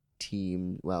and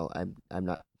Teams, well, I'm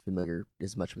not familiar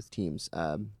as much with Teams,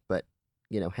 but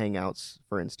Hangouts,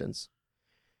 for instance,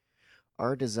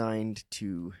 are designed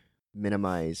to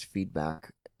minimize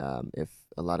feedback if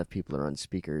a lot of people are on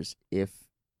speakers. If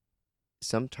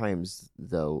sometimes,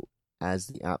 though, as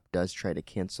the app does try to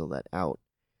cancel that out,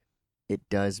 it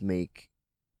does make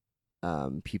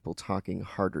people talking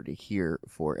harder to hear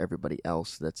for everybody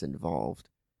else that's involved.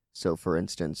 So, for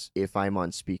instance, if I'm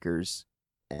on speakers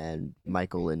and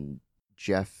Michael and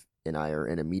Jeff and I are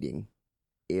in a meeting,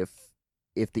 if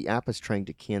the app is trying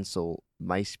to cancel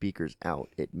my speakers out,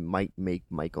 it might make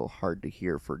Michael hard to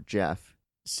hear for Jeff.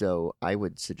 So I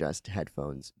would suggest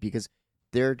headphones, because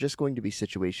there are just going to be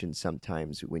situations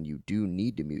sometimes when you do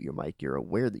need to mute your mic. You're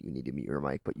aware that you need to mute your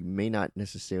mic, but you may not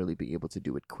necessarily be able to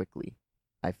do it quickly.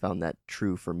 I found that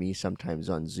true for me sometimes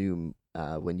on Zoom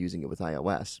when using it with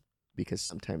iOS, because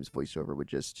sometimes VoiceOver would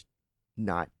just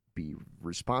not be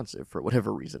responsive for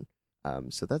whatever reason.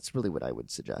 So that's really what I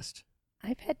would suggest.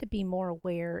 I've had to be more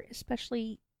aware,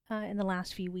 especially in the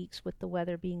last few weeks with the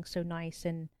weather being so nice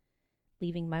and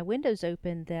leaving my windows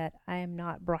open, that I am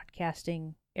not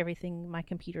broadcasting everything my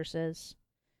computer says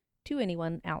to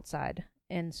anyone outside.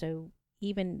 And so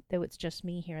even though it's just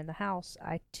me here in the house,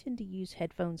 I tend to use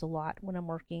headphones a lot when I'm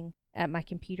working at my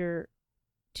computer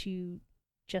to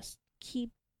just keep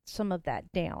some of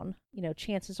that down.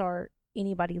 Chances are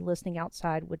anybody listening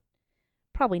outside would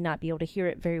probably not be able to hear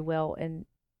it very well, and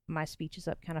my speech is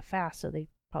up kind of fast, so they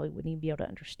probably wouldn't even be able to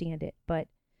understand it. But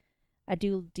I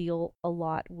do deal a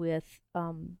lot with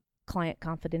client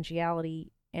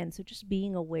confidentiality, and so just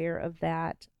being aware of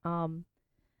that.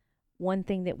 One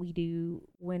thing that we do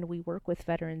when we work with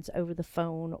veterans over the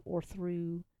phone or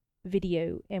through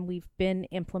video, and we've been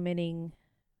implementing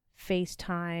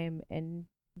FaceTime and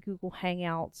Google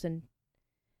Hangouts and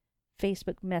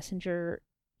Facebook Messenger,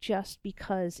 just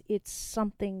because it's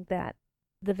something that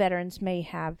the veterans may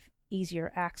have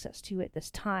easier access to at this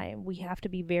time. We have to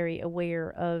be very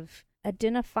aware of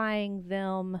identifying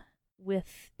them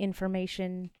with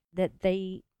information that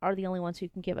they are the only ones who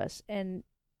can give us, and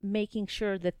making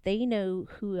sure that they know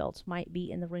who else might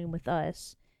be in the room with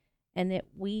us, and that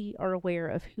we are aware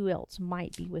of who else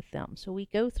might be with them. So we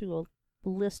go through a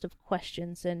list of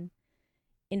questions and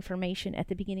information at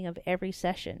the beginning of every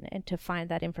session, and to find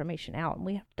that information out, and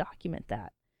we have to document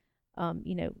that.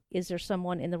 Is there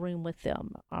someone in the room with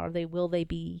them? Will they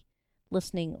be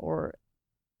listening or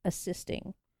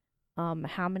assisting?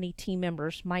 How many team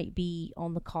members might be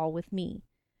on the call with me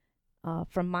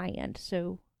from my end?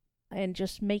 So, and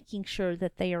just making sure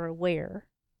that they are aware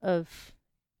of,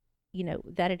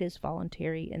 that it is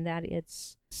voluntary and that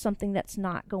it's something that's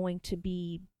not going to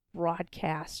be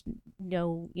broadcast.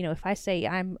 If I say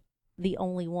I'm the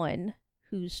only one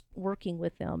who's working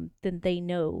with them, then they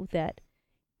know that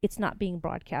it's not being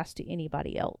broadcast to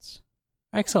anybody else.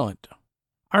 Excellent.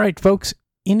 All right, folks.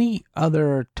 Any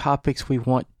other topics we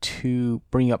want to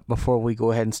bring up before we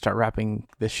go ahead and start wrapping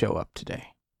this show up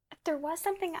today? There was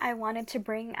something I wanted to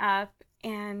bring up,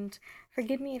 and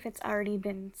forgive me if it's already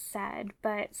been said,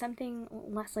 but something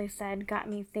Leslie said got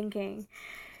me thinking.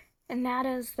 And that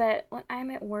is that when I'm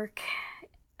at work,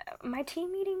 my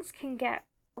team meetings can get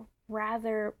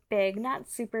rather big. Not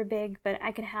super big, but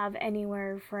I could have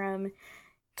anywhere from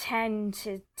 10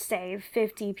 to, say,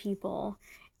 50 people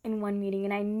in one meeting,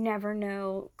 and I never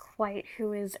know quite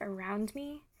who is around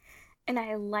me. And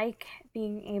I like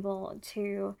being able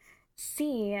to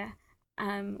see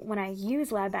when I use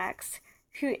WebEx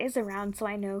who is around, so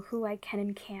I know who I can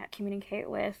and can't communicate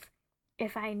with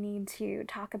if I need to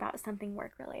talk about something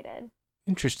work related.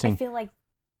 Interesting. I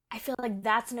feel like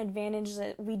that's an advantage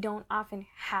that we don't often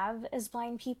have as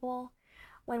blind people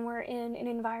when we're in an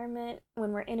environment,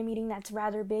 when we're in a meeting that's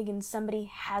rather big and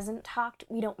somebody hasn't talked,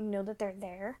 we don't know that they're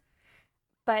there.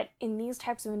 But in these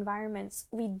types of environments,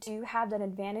 we do have that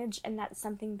advantage, and that's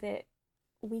something that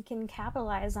we can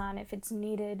capitalize on if it's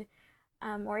needed,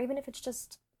 or even if it's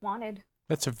just wanted.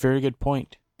 That's a very good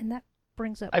point. And that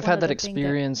brings up I've one had that other thing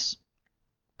experience.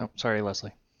 Oh, sorry,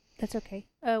 Leslie. That's okay.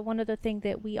 One other thing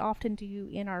that we often do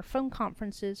in our phone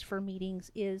conferences for meetings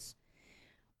is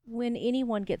when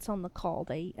anyone gets on the call,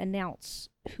 they announce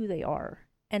who they are.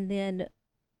 And then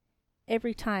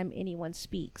every time anyone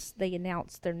speaks, they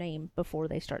announce their name before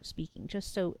they start speaking,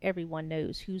 just so everyone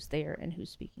knows who's there and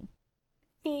who's speaking.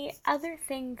 The other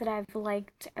thing that I've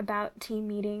liked about team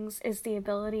meetings is the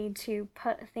ability to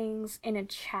put things in a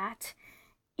chat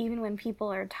even when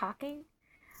people are talking.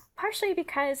 Partially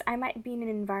because I might be in an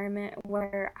environment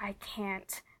where I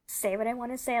can't say what I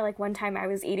want to say. Like one time I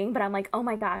was eating, but I'm like, oh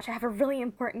my gosh, I have a really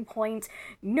important point.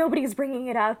 Nobody's bringing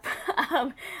it up.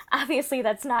 Obviously,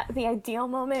 that's not the ideal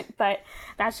moment, but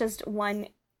that's just one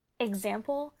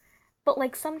example. But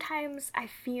like sometimes I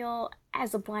feel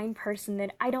as a blind person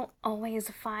that I don't always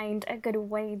find a good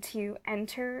way to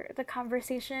enter the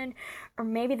conversation, or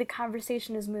maybe the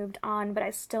conversation has moved on, but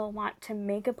I still want to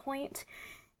make a point.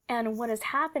 And what has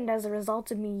happened as a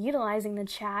result of me utilizing the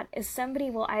chat is somebody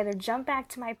will either jump back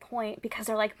to my point because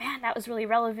they're like, man, that was really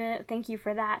relevant, thank you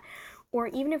for that. Or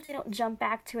even if they don't jump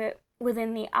back to it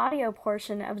within the audio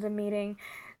portion of the meeting,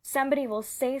 somebody will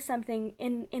say something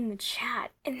in the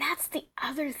chat. And that's the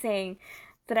other thing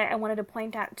that I wanted to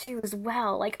point out too as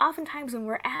well. Like oftentimes when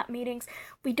we're at meetings,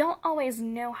 we don't always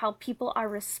know how people are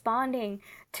responding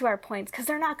to our points because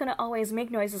they're not going to always make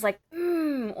noises like,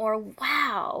 or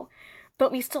wow.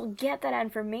 But we still get that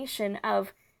information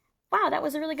of, wow, that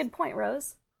was a really good point,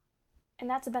 Rose. And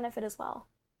that's a benefit as well.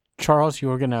 Charles, you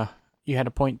had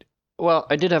a point? Well,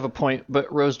 I did have a point,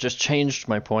 but Rose just changed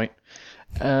my point.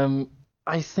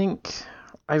 I think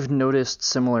I've noticed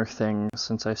similar things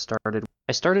since I started.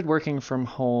 I started working from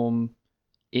home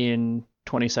in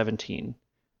 2017.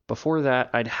 Before that,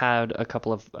 I'd had a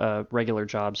couple of regular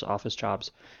jobs, office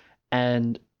jobs.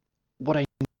 And what I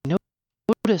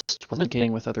noticed was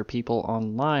communicating with other people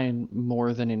online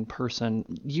more than in person.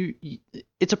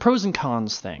 It's a pros and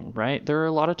cons thing, right? There are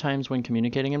a lot of times when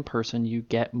communicating in person, you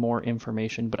get more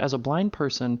information. But as a blind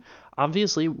person,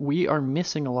 obviously, we are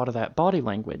missing a lot of that body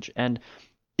language. And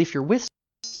if you're with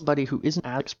somebody who isn't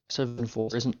as expressive and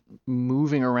full, isn't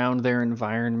moving around their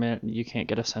environment, you can't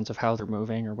get a sense of how they're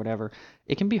moving or whatever,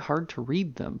 it can be hard to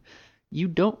read them. You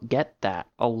don't get that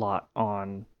a lot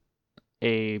on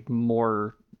a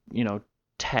more,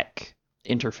 tech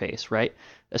interface, right?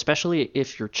 Especially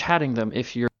if you're chatting them,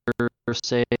 if you're,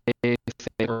 say,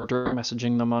 or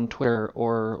messaging them on Twitter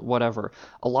or whatever.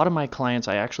 A lot of my clients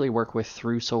I actually work with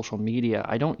through social media.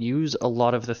 I don't use a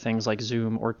lot of the things like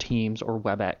Zoom or Teams or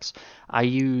WebEx. I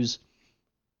use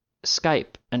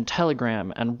Skype and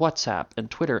Telegram and WhatsApp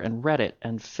and Twitter and Reddit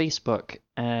and Facebook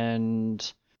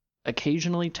and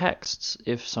occasionally texts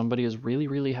if somebody is really,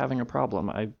 really having a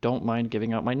problem. I don't mind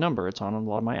giving out my number. It's on a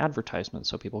lot of my advertisements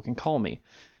so people can call me.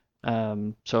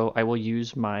 So I will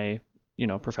use my,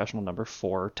 professional number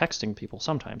for texting people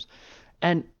sometimes.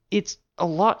 And it's a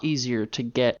lot easier to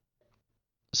get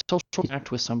social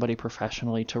connect with somebody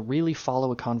professionally, to really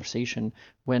follow a conversation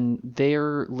when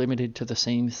they're limited to the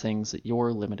same things that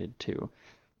you're limited to.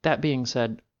 That being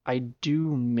said, I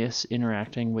do miss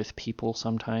interacting with people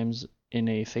sometimes in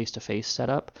a face-to-face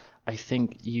setup. I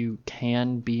think you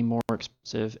can be more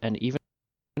expressive, and even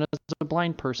as a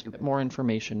blind person, get more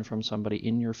information from somebody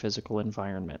in your physical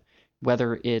environment,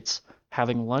 whether it's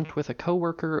having lunch with a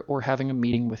coworker or having a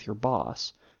meeting with your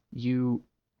boss. You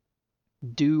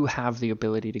do have the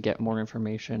ability to get more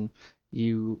information.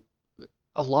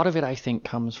 A lot of it, I think,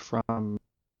 comes from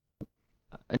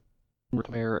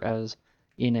whereas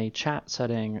in a chat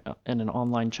setting, in an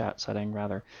online chat setting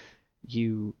rather,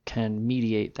 you can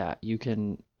mediate that. You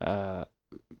can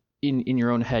in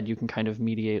your own head, you can kind of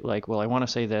mediate like, well, I want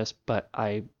to say this, but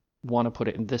I want to put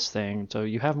it in this thing. So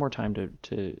you have more time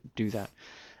to do that.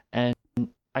 And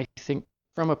I think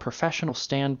from a professional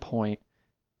standpoint,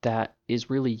 that is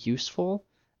really useful.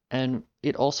 And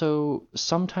it also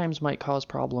sometimes might cause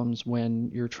problems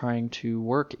when you're trying to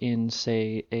work in,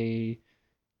 say, a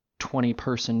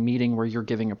 20-person meeting where you're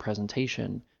giving a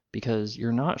presentation, because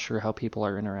you're not sure how people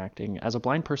are interacting. As a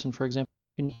blind person, for example,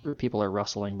 you can hear if people are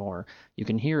rustling more. You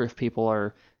can hear if people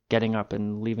are getting up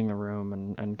and leaving the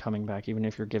room and coming back, even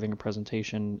if you're giving a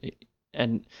presentation.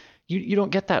 And you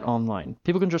don't get that online.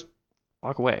 People can just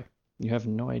walk away. You have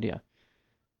no idea.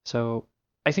 So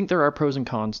I think there are pros and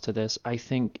cons to this. I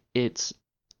think it's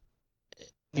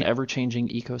an ever-changing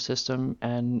ecosystem,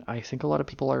 and I think a lot of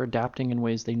people are adapting in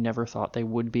ways they never thought they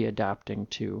would be adapting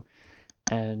to.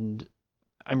 And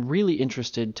I'm really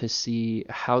interested to see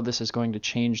how this is going to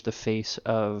change the face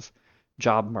of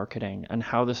job marketing, and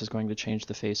how this is going to change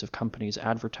the face of companies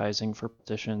advertising for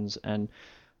positions, and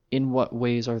in what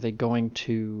ways are they going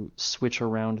to switch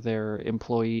around their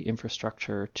employee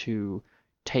infrastructure to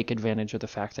take advantage of the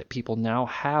fact that people now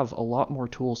have a lot more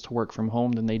tools to work from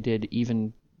home than they did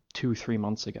even 2-3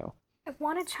 months ago. I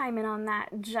want to chime in on that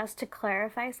just to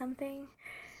clarify something.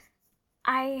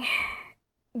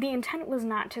 The intent was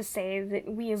not to say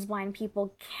that we as blind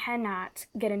people cannot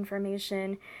get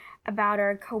information about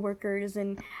our coworkers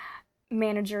and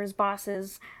managers,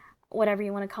 bosses, whatever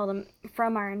you want to call them,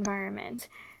 from our environment.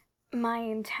 My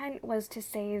intent was to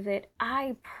say that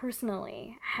I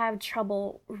personally have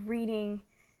trouble reading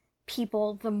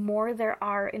people the more there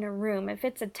are in a room. If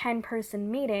it's a 10-person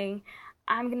meeting,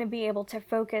 I'm going to be able to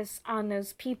focus on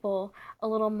those people a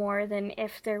little more than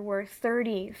if there were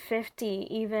 30, 50,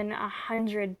 even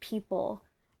 100 people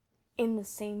in the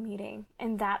same meeting.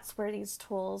 And that's where these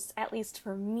tools, at least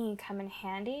for me, come in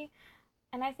handy.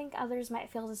 And I think others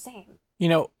might feel the same. You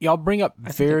know, y'all bring up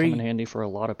I think they come in handy for a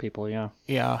lot of people, yeah.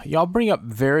 Yeah, y'all bring up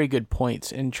very good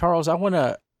points. And Charles,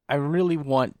 I really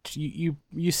want,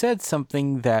 you said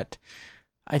something that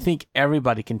I think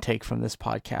everybody can take from this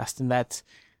podcast, and that's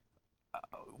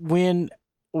when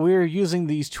we're using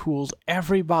these tools,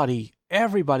 everybody's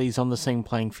on the same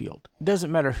playing field. It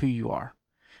doesn't matter who you are.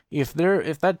 If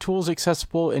that tool's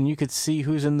accessible and you could see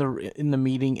who's in the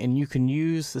meeting and you can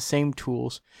use the same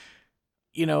tools,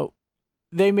 you know,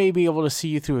 they may be able to see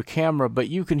you through a camera, but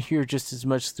you can hear just as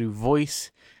much through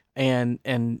voice and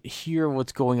hear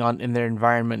what's going on in their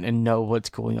environment and know what's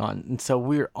going on. And so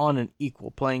we're on an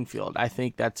equal playing field. I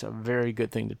think that's a very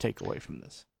good thing to take away from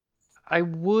this. I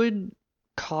would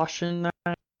caution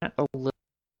that a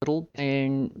little,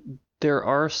 and there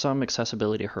are some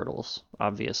accessibility hurdles,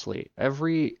 obviously.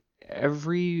 Every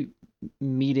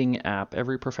meeting app,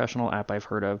 every professional app I've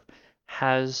heard of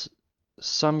has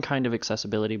some kind of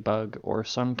accessibility bug or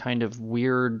some kind of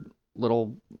weird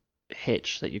little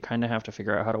hitch that you kind of have to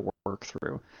figure out how to work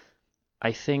through.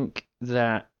 I think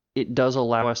that it does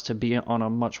allow us to be on a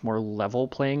much more level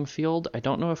playing field. I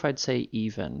don't know if I'd say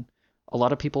even. A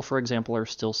lot of people, for example, are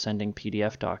still sending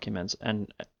PDF documents,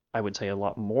 and I would say a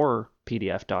lot more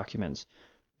PDF documents,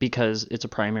 because it's a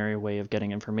primary way of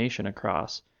getting information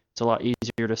across. It's a lot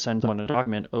easier to send someone a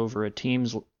document over a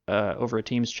Teams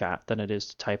chat than it is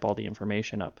to type all the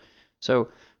information up. So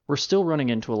we're still running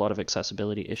into a lot of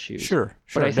accessibility issues. Sure,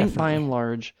 but I think definitely. by and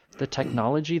large, the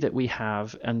technology that we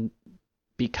have, and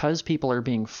because people are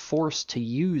being forced to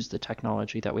use the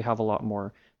technology that we have a lot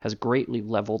more, has greatly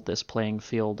leveled this playing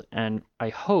field, and I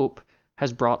hope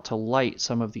has brought to light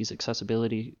some of these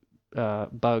accessibility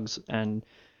bugs and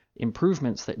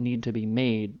improvements that need to be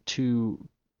made to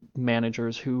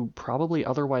managers who probably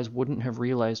otherwise wouldn't have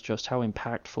realized just how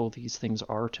impactful these things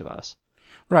are to us.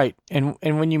 Right. And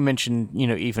when you mentioned,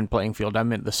 even playing field, I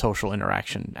meant the social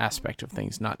interaction aspect of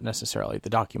things, not necessarily the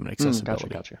document accessibility.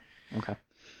 Gotcha. Okay.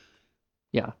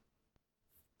 Yeah.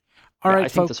 All right, I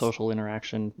folks. think the social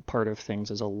interaction part of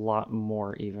things is a lot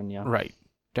more even, yeah. Right.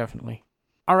 Definitely.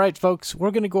 All right, folks,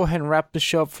 we're going to go ahead and wrap the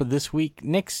show up for this week.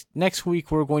 Next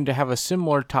week, we're going to have a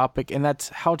similar topic, and that's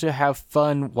how to have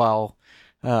fun while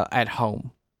at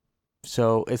home.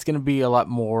 So it's going to be a lot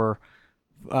more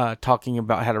talking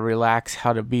about how to relax,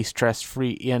 how to be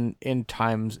stress-free in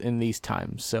these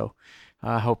times. So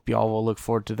I hope y'all will look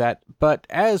forward to that. But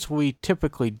as we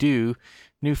typically do,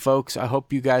 new folks, I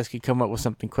hope you guys can come up with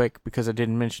something quick, because I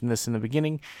didn't mention this in the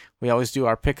beginning. We always do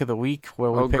our pick of the week,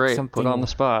 where we pick something. Put on the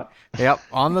spot. Yep,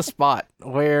 on the spot,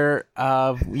 where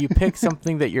you pick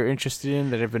something that you're interested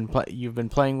in, that you've been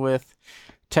playing with,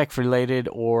 tech related,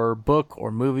 or book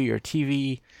or movie or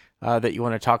TV that you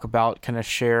want to talk about. Kind of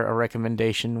share a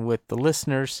recommendation with the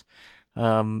listeners.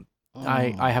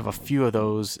 I have a few of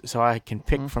those, so I can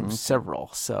pick from several.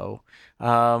 So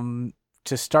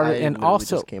to start it, and literally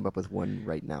also just came up with one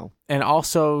right now. And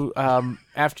also,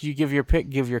 after you give your pick,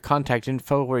 give your contact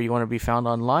info, where you want to be found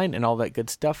online and all that good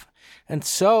stuff. And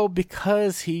so,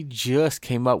 because he just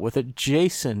came up with it,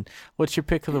 Jason, what's your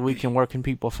pick of the week and where can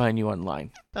people find you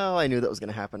online? Oh, I knew that was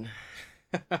going to happen.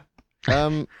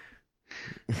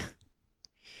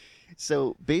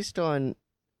 So, based on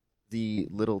the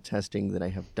little testing that I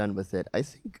have done with it, I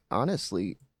think,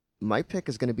 honestly, my pick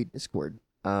is going to be Discord.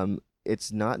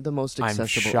 It's not the most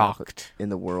accessible I'm app shocked. in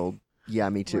the world. Yeah,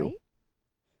 me too. Right?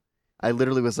 I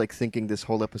literally was like thinking this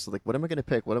whole episode, like, what am I going to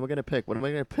pick? What am I going to pick? What am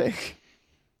I going to pick?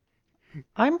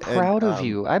 I'm proud of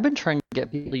you. I've been trying to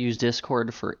get people to use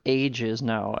Discord for ages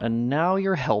now, and now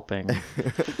you're helping.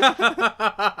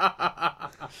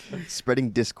 Spreading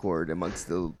discord amongst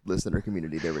the listener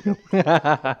community. There we go.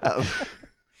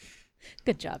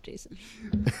 Good job, Jason.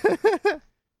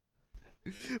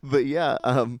 But yeah,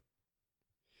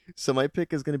 so my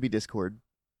pick is going to be Discord.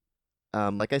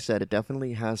 Like I said, it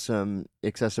definitely has some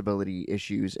accessibility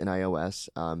issues in iOS.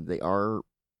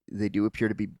 They do appear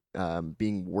to be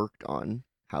being worked on,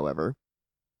 however.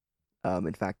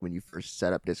 In fact, when you first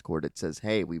set up Discord, it says,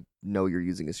 hey, we know you're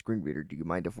using a screen reader. Do you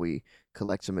mind if we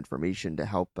collect some information to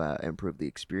help improve the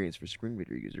experience for screen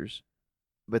reader users?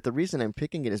 But the reason I'm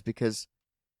picking it is because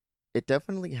it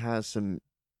definitely has some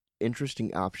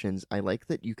interesting options. I like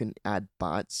that you can add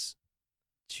bots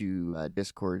to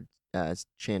Discord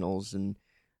channels, and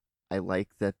I like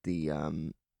that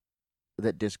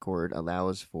that Discord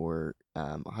allows for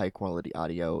high quality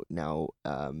audio. Now,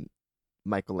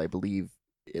 Michael, I believe,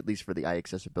 at least for the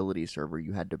iAccessibility server,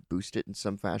 you had to boost it in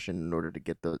some fashion in order to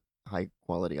get the high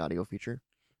quality audio feature.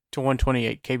 To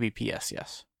 128 kbps,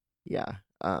 yes. Yeah.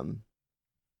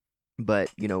 But,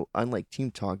 unlike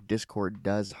Team Talk, Discord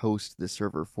does host the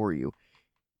server for you.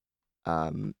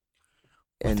 And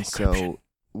encryption. so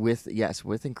with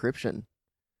encryption.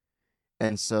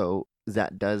 And so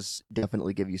that does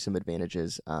definitely give you some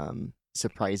advantages.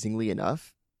 Surprisingly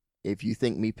enough, if you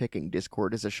think me picking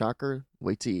Discord is a shocker,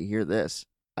 wait till you hear this.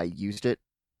 I used it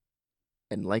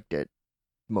and liked it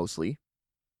mostly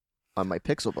on my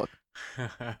Pixelbook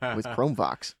with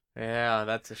Chromevox. Yeah,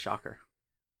 that's a shocker.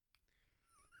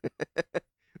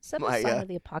 Is that My, the sign of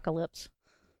the apocalypse?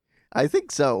 I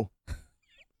think so.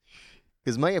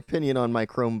 Because my opinion on my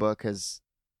Chromebook has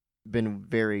been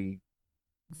very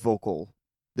vocal.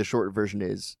 The short version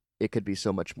is, it could be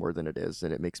so much more than it is,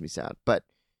 and it makes me sad. But,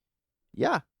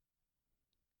 yeah.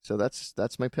 So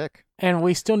that's my pick. And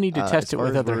we still need to test as it far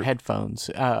with as other we're- headphones.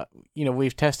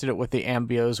 We've tested it with the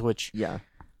Ambios, which Yeah.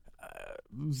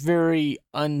 very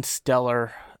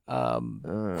unstellar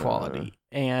quality,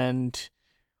 and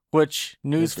which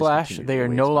newsflash, discontinued they are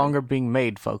anyway, no it's fine. longer being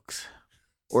made, folks.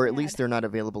 Or at Sad. least they're not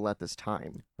available at this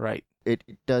time. Right. It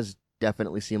does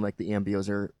definitely seem like the Ambios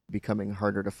are becoming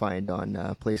harder to find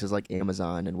on places like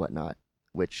Amazon and whatnot,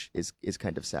 which is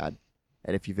kind of sad.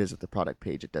 And if you visit the product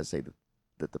page, it does say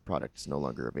that the product is no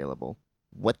longer available.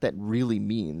 What that really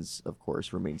means, of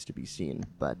course, remains to be seen.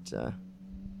 But,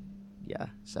 yeah,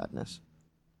 sadness.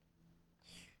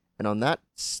 And on that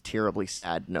terribly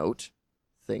sad note,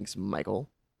 thanks, Michael,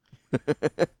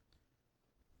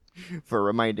 for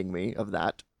reminding me of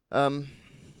that.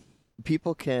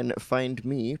 People can find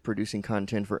me producing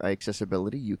content for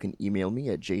iAccessibility. You can email me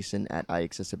at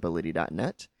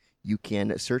jason@iaccessibility.net. You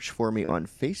can search for me on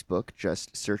Facebook.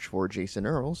 Just search for Jason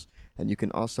Earls. And you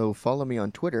can also follow me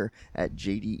on Twitter at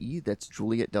JDE. That's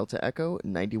Juliet Delta Echo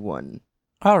 91.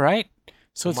 All right.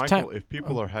 So it's Michael, time. if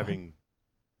people are having...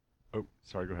 Oh,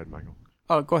 sorry, go ahead, Michael.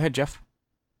 Oh, go ahead, Jeff.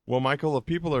 Well, Michael, if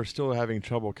people are still having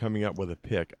trouble coming up with a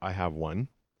pick, I have one.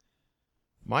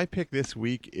 My pick this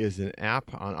week is an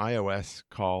app on iOS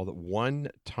called One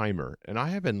Timer. And I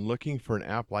have been looking for an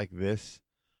app like this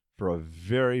for a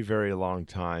very, very long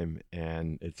time.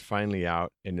 And it's finally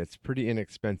out, and it's pretty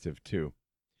inexpensive, too.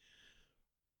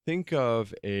 Think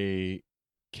of a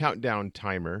countdown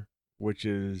timer, which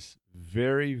is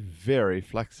very, very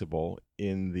flexible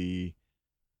in the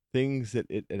things that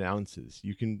it announces.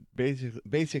 You can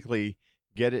basically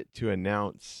get it to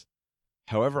announce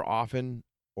however often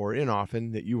or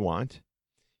inoften that you want.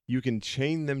 You can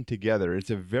chain them together. It's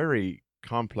a very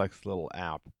complex little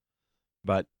app,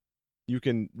 but you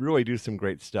can really do some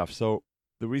great stuff. So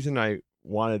the reason I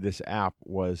wanted this app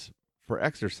was for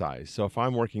exercise. So if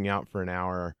I'm working out for an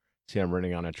hour, say I'm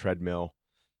running on a treadmill,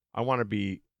 I want to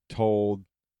be told,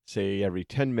 say every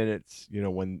 10 minutes,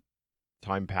 when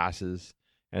time passes.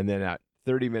 And then at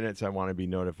 30 minutes, I want to be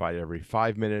notified every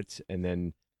 5 minutes. And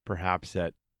then perhaps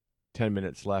at 10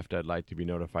 minutes left, I'd like to be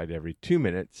notified every 2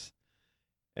 minutes.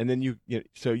 And then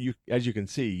so as you can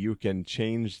see, you can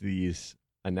change these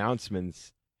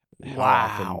announcements how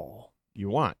often Wow. you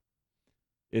want.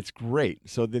 It's great.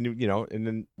 So then and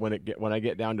then when I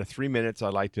get down to 3 minutes, I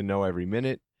like to know every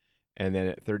minute, and then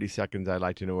at 30 seconds, I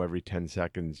like to know every 10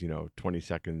 seconds. 20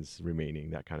 seconds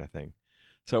remaining, that kind of thing.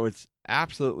 So it's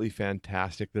absolutely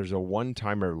fantastic. There's a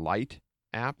one-timer light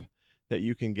app that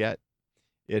you can get.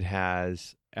 It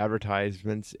has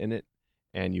advertisements in it,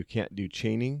 and you can't do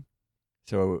chaining.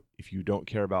 So if you don't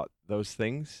care about those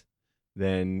things,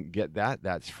 then get that.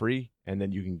 That's free, and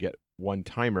then you can get one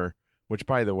timer. Which,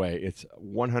 by the way, it's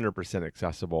 100%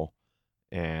 accessible,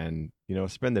 and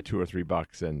spend the $2 or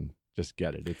 $3 and just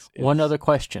get it. It's One other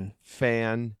question: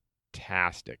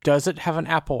 fantastic. does it have an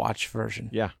Apple Watch version?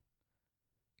 Yeah.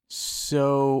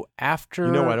 So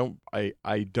after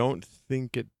I don't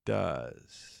think it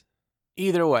does.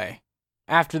 Either way,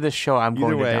 after this show, I'm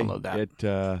Either going way, to download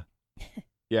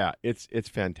that. It's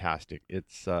fantastic.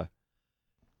 It's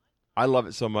I love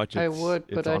it so much. I would,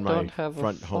 it's but I on my don't have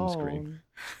front a home phone. screen.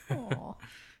 Aw.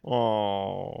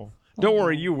 Oh, don't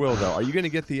worry, you will though. Are you going to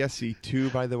get the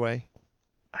SC2, by the way?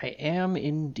 I am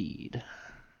indeed.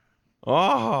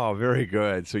 Oh, very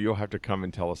good. So you'll have to come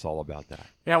and tell us all about that.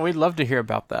 Yeah, we'd love to hear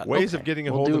about that. Ways of Okay. getting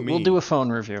a We'll hold do of me. we'll do a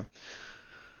phone review.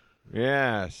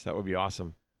 Yes, that would be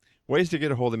awesome. Ways to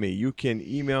get a hold of me. You can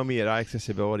email me at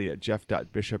iAccessibility at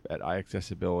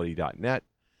jeff.bishop@iAccessibility.net.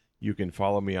 You can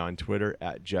follow me on Twitter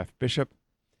at Jeff Bishop,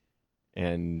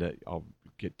 and I'll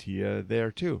get to you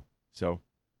there too. So,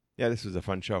 yeah, this was a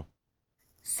fun show.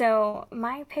 So,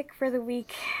 my pick for the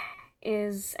week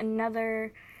is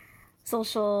another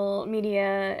social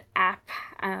media app.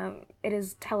 It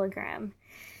is Telegram.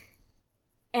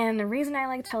 And the reason I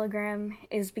like Telegram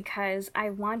is because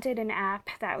I wanted an app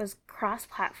that was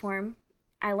cross-platform.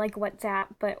 I like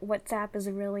WhatsApp, but WhatsApp is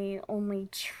really only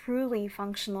truly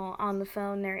functional on the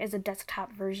phone. There is a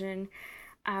desktop version,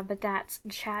 but that's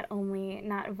chat only,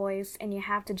 not voice, and you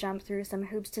have to jump through some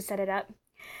hoops to set it up.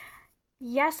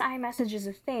 Yes, iMessage is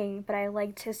a thing, but I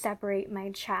like to separate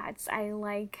my chats. I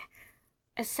like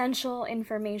essential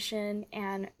information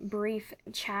and brief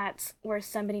chats where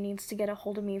somebody needs to get a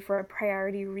hold of me for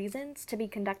priority reasons to be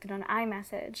conducted on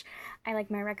iMessage. I like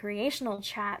my recreational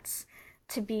chats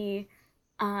to be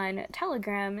on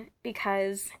Telegram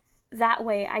because that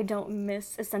way I don't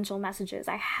miss essential messages.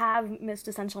 I have missed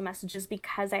essential messages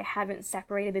because I haven't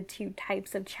separated the two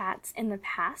types of chats in the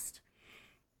past.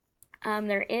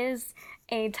 There is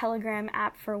a Telegram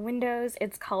app for Windows.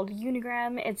 It's called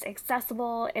Unigram. It's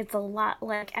accessible. It's a lot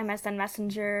like MSN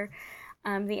Messenger.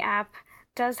 The app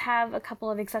does have a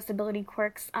couple of accessibility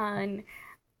quirks on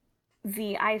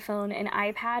the iPhone and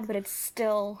iPad, but it's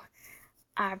still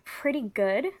pretty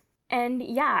good. And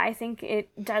yeah, I think it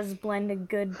does blend a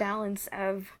good balance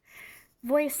of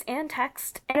voice and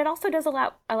text, and it also does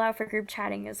allow for group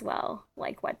chatting as well,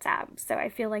 like WhatsApp. So I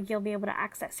feel like you'll be able to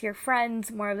access your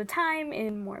friends more of the time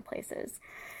in more places.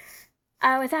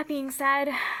 With that being said,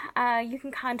 you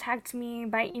can contact me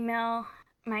by email.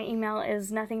 My email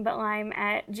is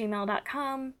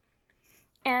nothingbutlyme@gmail.com,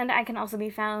 and I can also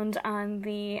be found on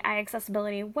the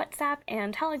iAccessibility WhatsApp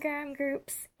and Telegram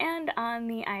groups, and on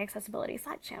the iAccessibility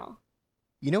Slack channel.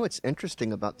 What's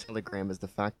interesting about Telegram is the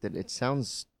fact that it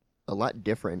sounds a lot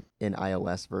different in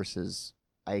iOS versus,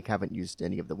 I haven't used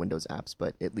any of the Windows apps,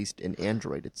 but at least in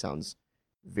Android it sounds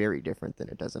very different than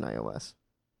it does in iOS.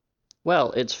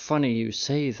 Well, it's funny you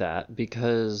say that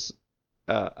because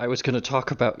I was going to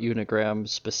talk about Unigram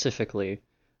specifically.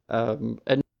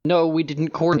 And no, we didn't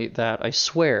coordinate that, I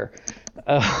swear.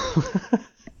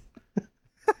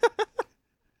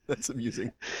 That's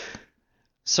amusing.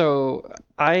 So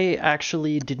I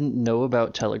actually didn't know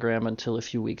about Telegram until a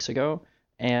few weeks ago,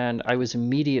 and I was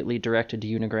immediately directed to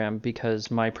Unigram because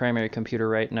my primary computer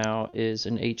right now is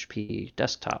an HP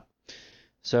desktop.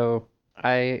 So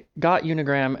I got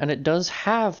Unigram, and it does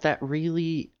have that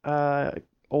really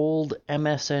old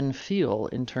MSN feel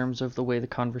in terms of the way the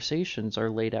conversations are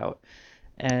laid out.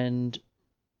 And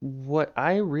what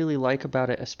I really like about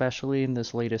it, especially in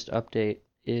this latest update,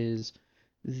 is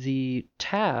the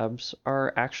tabs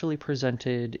are actually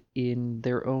presented in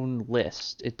their own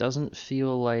list. It doesn't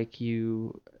feel like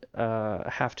you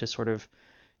have to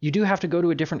you do have to go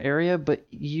to a different area, but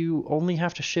you only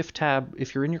have to shift tab.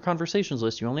 If you're in your conversations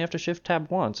list, you only have to shift tab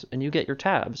once, and you get your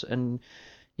tabs. And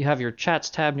you have your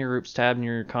chats tab, and your groups tab, and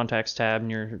your contacts tab,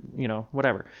 and your,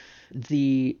 whatever.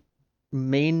 The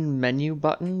main menu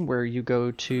button where you go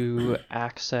to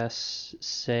access,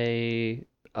 say,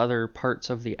 other parts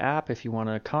of the app, if you want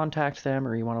to contact them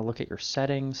or you want to look at your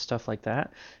settings, stuff like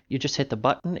that, you just hit the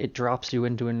button, it drops you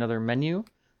into another menu.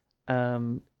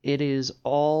 It is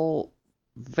all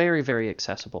very, very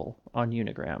accessible on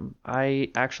Unigram.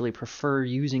 I actually prefer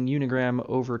using Unigram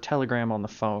over Telegram on the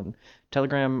phone.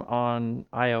 Telegram on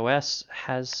iOS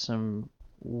has some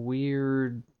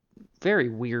weird, very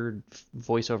weird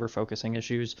voiceover focusing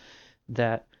issues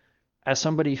that, as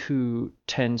somebody who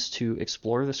tends to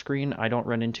explore the screen, I don't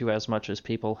run into as much as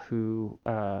people who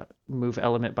move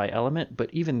element by element, but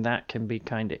even that can be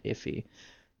kind of iffy.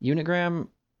 Unigram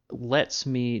lets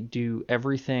me do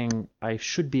everything I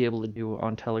should be able to do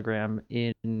on Telegram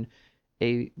in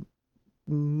a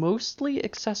mostly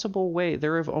accessible way.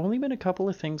 There have only been a couple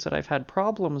of things that I've had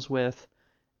problems with,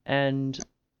 and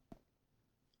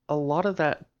a lot of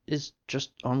that is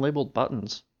just unlabeled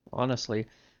buttons, honestly.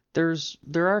 There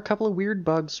are a couple of weird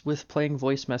bugs with playing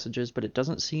voice messages, but it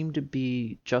doesn't seem to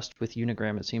be just with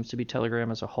Unigram. It seems to be Telegram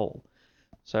as a whole.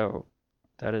 So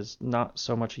that is not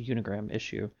so much a Unigram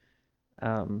issue.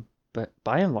 But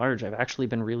by and large, I've actually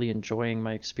been really enjoying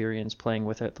my experience playing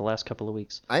with it the last couple of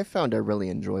weeks. I found I really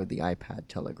enjoyed the iPad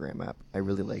Telegram app. I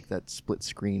really like that split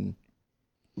screen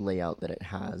layout that it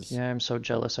has. Yeah, I'm so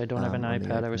jealous I don't have an on the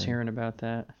iPad. I was iPad. hearing about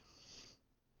that.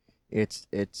 It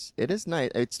is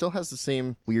nice. It still has the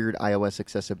same weird iOS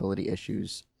accessibility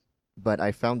issues, but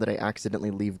I found that I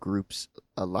accidentally leave groups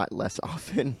a lot less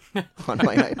often on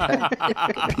my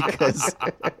iPad because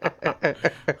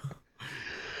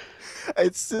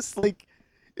it's just like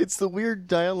it's the weird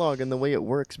dialogue and the way it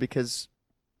works because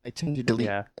I tend to delete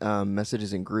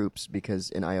messages in groups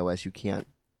because in iOS you can't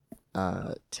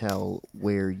tell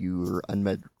where your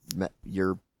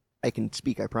I can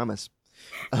speak, I promise.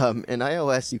 In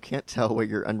iOS, you can't tell where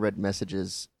your unread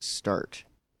messages start.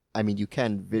 I mean, you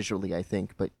can visually, I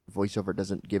think, but VoiceOver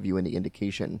doesn't give you any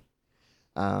indication.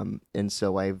 And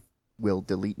so I will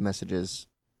delete messages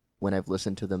when I've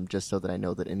listened to them just so that I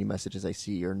know that any messages I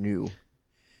see are new.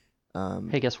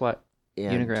 Hey, guess what?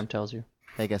 And, Unigram tells you.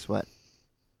 Hey, guess what?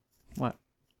 What?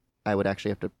 I would actually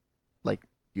have to,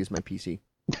 use my PC.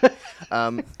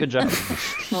 Good job.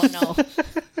 Oh no.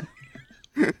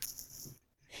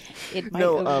 It might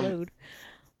overload.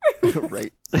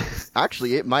 Right.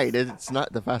 Actually, it might. It's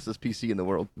not the fastest PC in the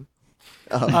world.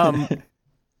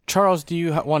 Charles, do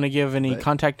you want to give any Right.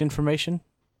 contact information?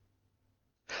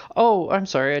 Oh, I'm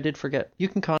sorry, I did forget. You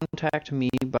can contact me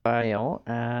by mail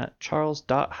at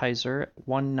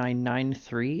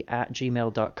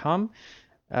charles.heiser1993@gmail.com.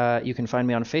 You can find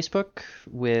me on Facebook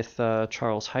with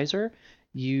Charles Heiser.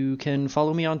 You can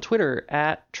follow me on Twitter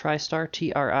at Tristar,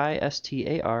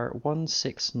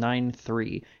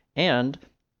 TRISTAR1693. And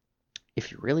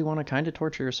if you really want to kind of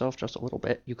torture yourself just a little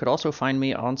bit, you could also find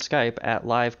me on Skype at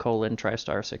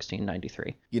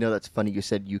live:_Tristar1693. You know, that's funny. You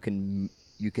said you can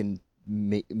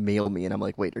mail me, and I'm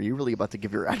like, wait, are you really about to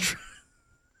give your address?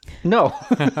 No.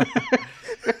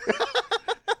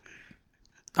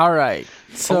 All right.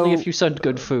 So, Only if you send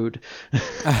good food.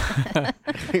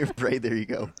 Right, there you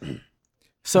go.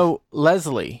 So,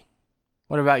 Leslie,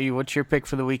 what about you? What's your pick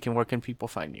for the week, and where can people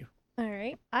find you? All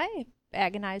right. I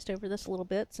agonized over this a little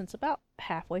bit since about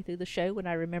halfway through the show when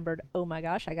I remembered, oh my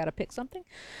gosh, I got to pick something.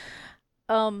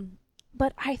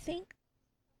 But I think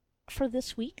for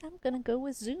this week, I'm going to go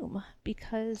with Zoom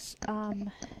because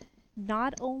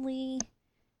not only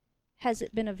has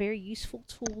it been a very useful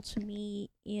tool to me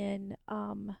in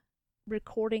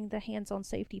recording the Hands-on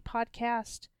Safety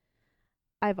podcast,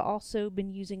 I've also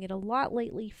been using it a lot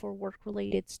lately for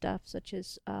work-related stuff, such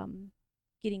as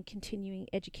getting continuing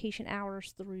education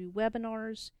hours through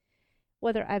webinars,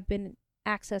 whether I've been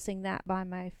accessing that by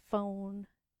my phone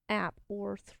app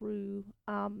or through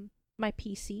my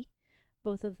PC.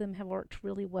 Both of them have worked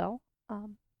really well.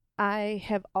 I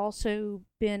have also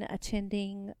been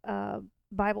attending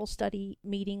Bible study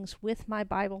meetings with my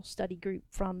Bible study group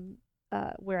from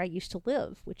where I used to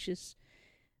live, which has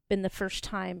been the first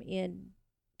time in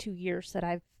 2 years that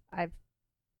I've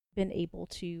been able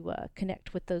to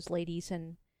connect with those ladies,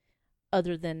 and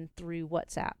other than through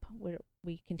WhatsApp where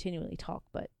we continually talk,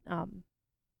 but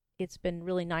it's been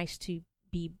really nice to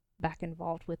be back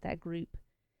involved with that group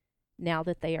now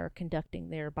that they are conducting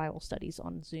their Bible studies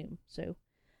on Zoom. So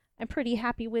I'm pretty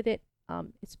happy with it.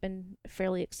 It's been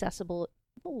fairly accessible.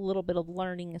 A little bit of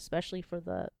learning, especially for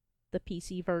the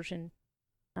PC version.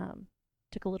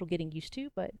 Took a little getting used to,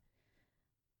 but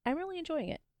I'm really enjoying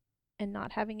it and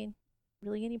not having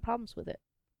really any problems with it.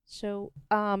 So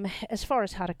as far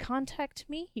as how to contact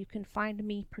me, you can find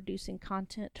me producing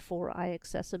content for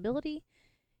iAccessibility.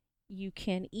 You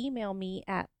can email me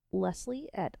at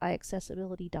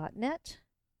leslie@iaccessibility.net.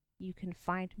 You can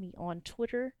find me on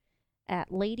Twitter at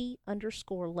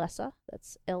lady_Lessa.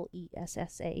 That's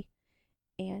LESSA.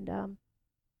 And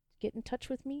get in touch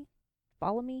with me.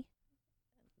 Follow me.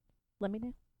 Let me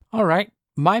know. All right.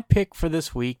 My pick for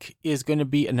this week is going to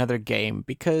be another game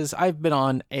because I've been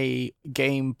on a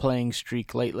game playing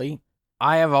streak lately.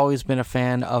 I have always been a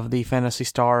fan of the Phantasy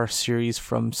Star series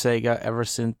from Sega ever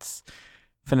since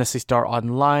Phantasy Star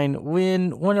Online,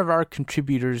 when one of our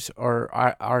contributors or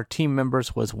our team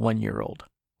members was 1 year old,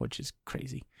 which is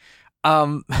crazy.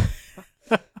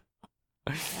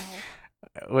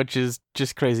 Which is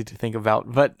just crazy to think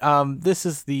about. But this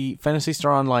is the Phantasy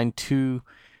Star Online 2,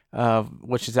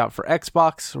 which is out for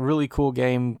Xbox. Really cool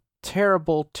game.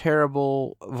 Terrible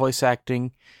voice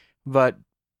acting, but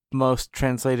most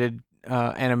translated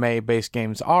anime-based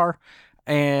games are.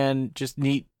 And just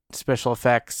neat special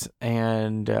effects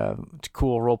and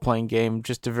cool role-playing game.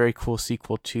 Just a very cool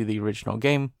sequel to the original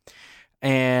game.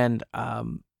 And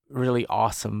really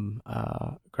awesome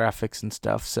graphics and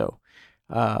stuff. So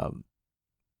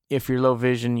if you're low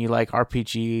vision, you like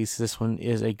RPGs, this one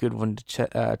is a good one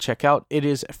to check out. It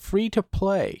is free to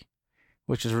play,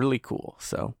 which is really cool.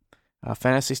 So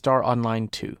Phantasy Star Online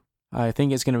 2. I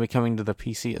think it's going to be coming to the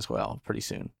PC as well pretty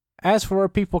soon. As for where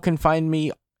people can find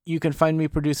me, you can find me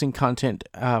producing content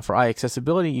for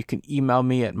iAccessibility. You can email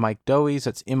me at Mike Doise,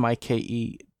 that's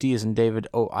MIKE, D as in David,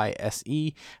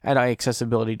 OISE, at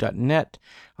iAccessibility.net.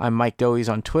 I'm Mike Doise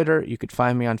on Twitter. You could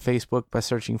find me on Facebook by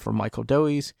searching for Michael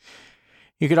Doise.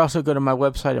 You could also go to my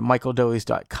website at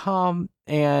michaeldoise.com,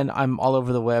 and I'm all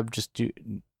over the web. Just do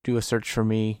a search for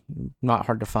me. Not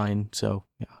hard to find, so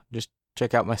yeah, just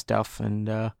check out my stuff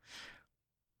and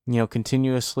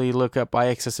continuously look up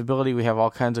iAccessibility. We have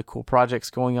all kinds of cool projects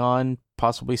going on,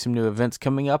 possibly some new events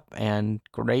coming up, and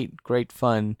great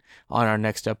fun on our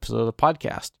next episode of the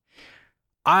podcast.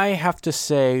 I have to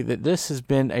say that this has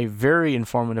been a very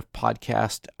informative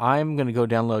podcast. I'm going to go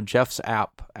download Jeff's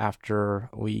app after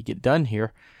we get done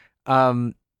here.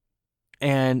 And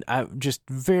just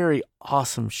very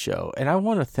awesome show. And I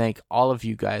want to thank all of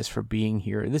you guys for being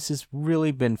here. This has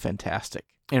really been fantastic.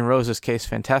 In Rose's case,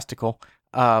 fantastical.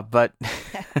 But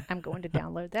I'm going to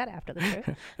download that after the show.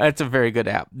 That's a very good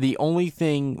app. My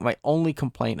only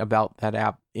complaint about that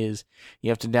app is you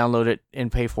have to download it and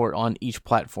pay for it on each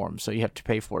platform. So you have to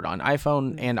pay for it on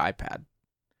iPhone and iPad.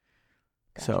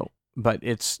 Gotcha. So, but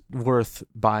it's worth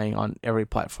buying on every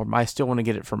platform. I still want to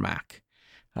get it for Mac,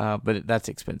 but that's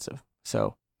expensive.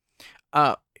 So,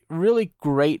 really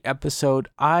great episode.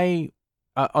 Don't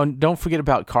forget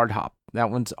about Card Hop.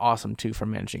 That one's awesome too for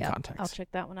managing contacts. I'll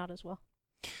check that one out as well.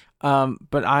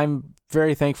 But I'm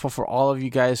very thankful for all of you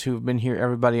guys who've been here,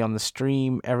 everybody on the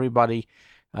stream, everybody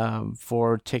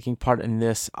for taking part in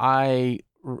this. I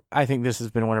think this has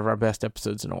been one of our best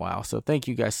episodes in a while. So thank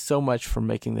you guys so much for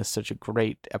making this such a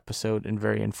great episode and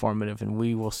very informative. And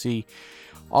we will see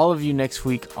all of you next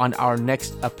week on our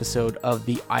next episode of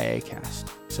the IAcast.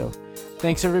 So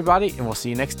thanks everybody, and we'll see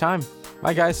you next time.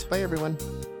 Bye guys. Bye everyone.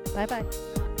 Bye.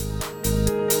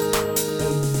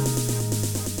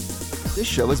 This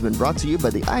show has been brought to you by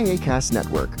the IAcast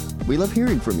Network. We love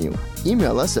hearing from you.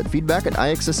 Email us at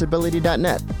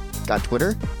feedback@iaccessibility.net. Got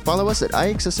Twitter? Follow us at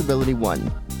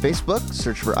iAccessibility1. Facebook?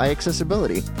 Search for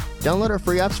iAccessibility. Download our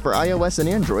free apps for iOS and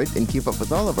Android and keep up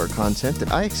with all of our content at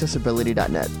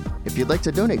iAccessibility.net. If you'd like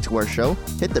to donate to our show,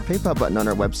 hit the PayPal button on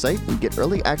our website and get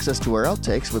early access to our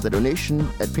outtakes with a donation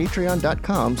at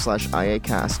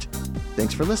patreon.com/IAcast.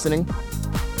 Thanks for listening.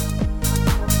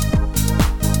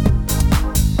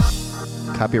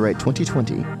 Copyright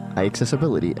 2020,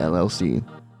 iAccessibility LLC.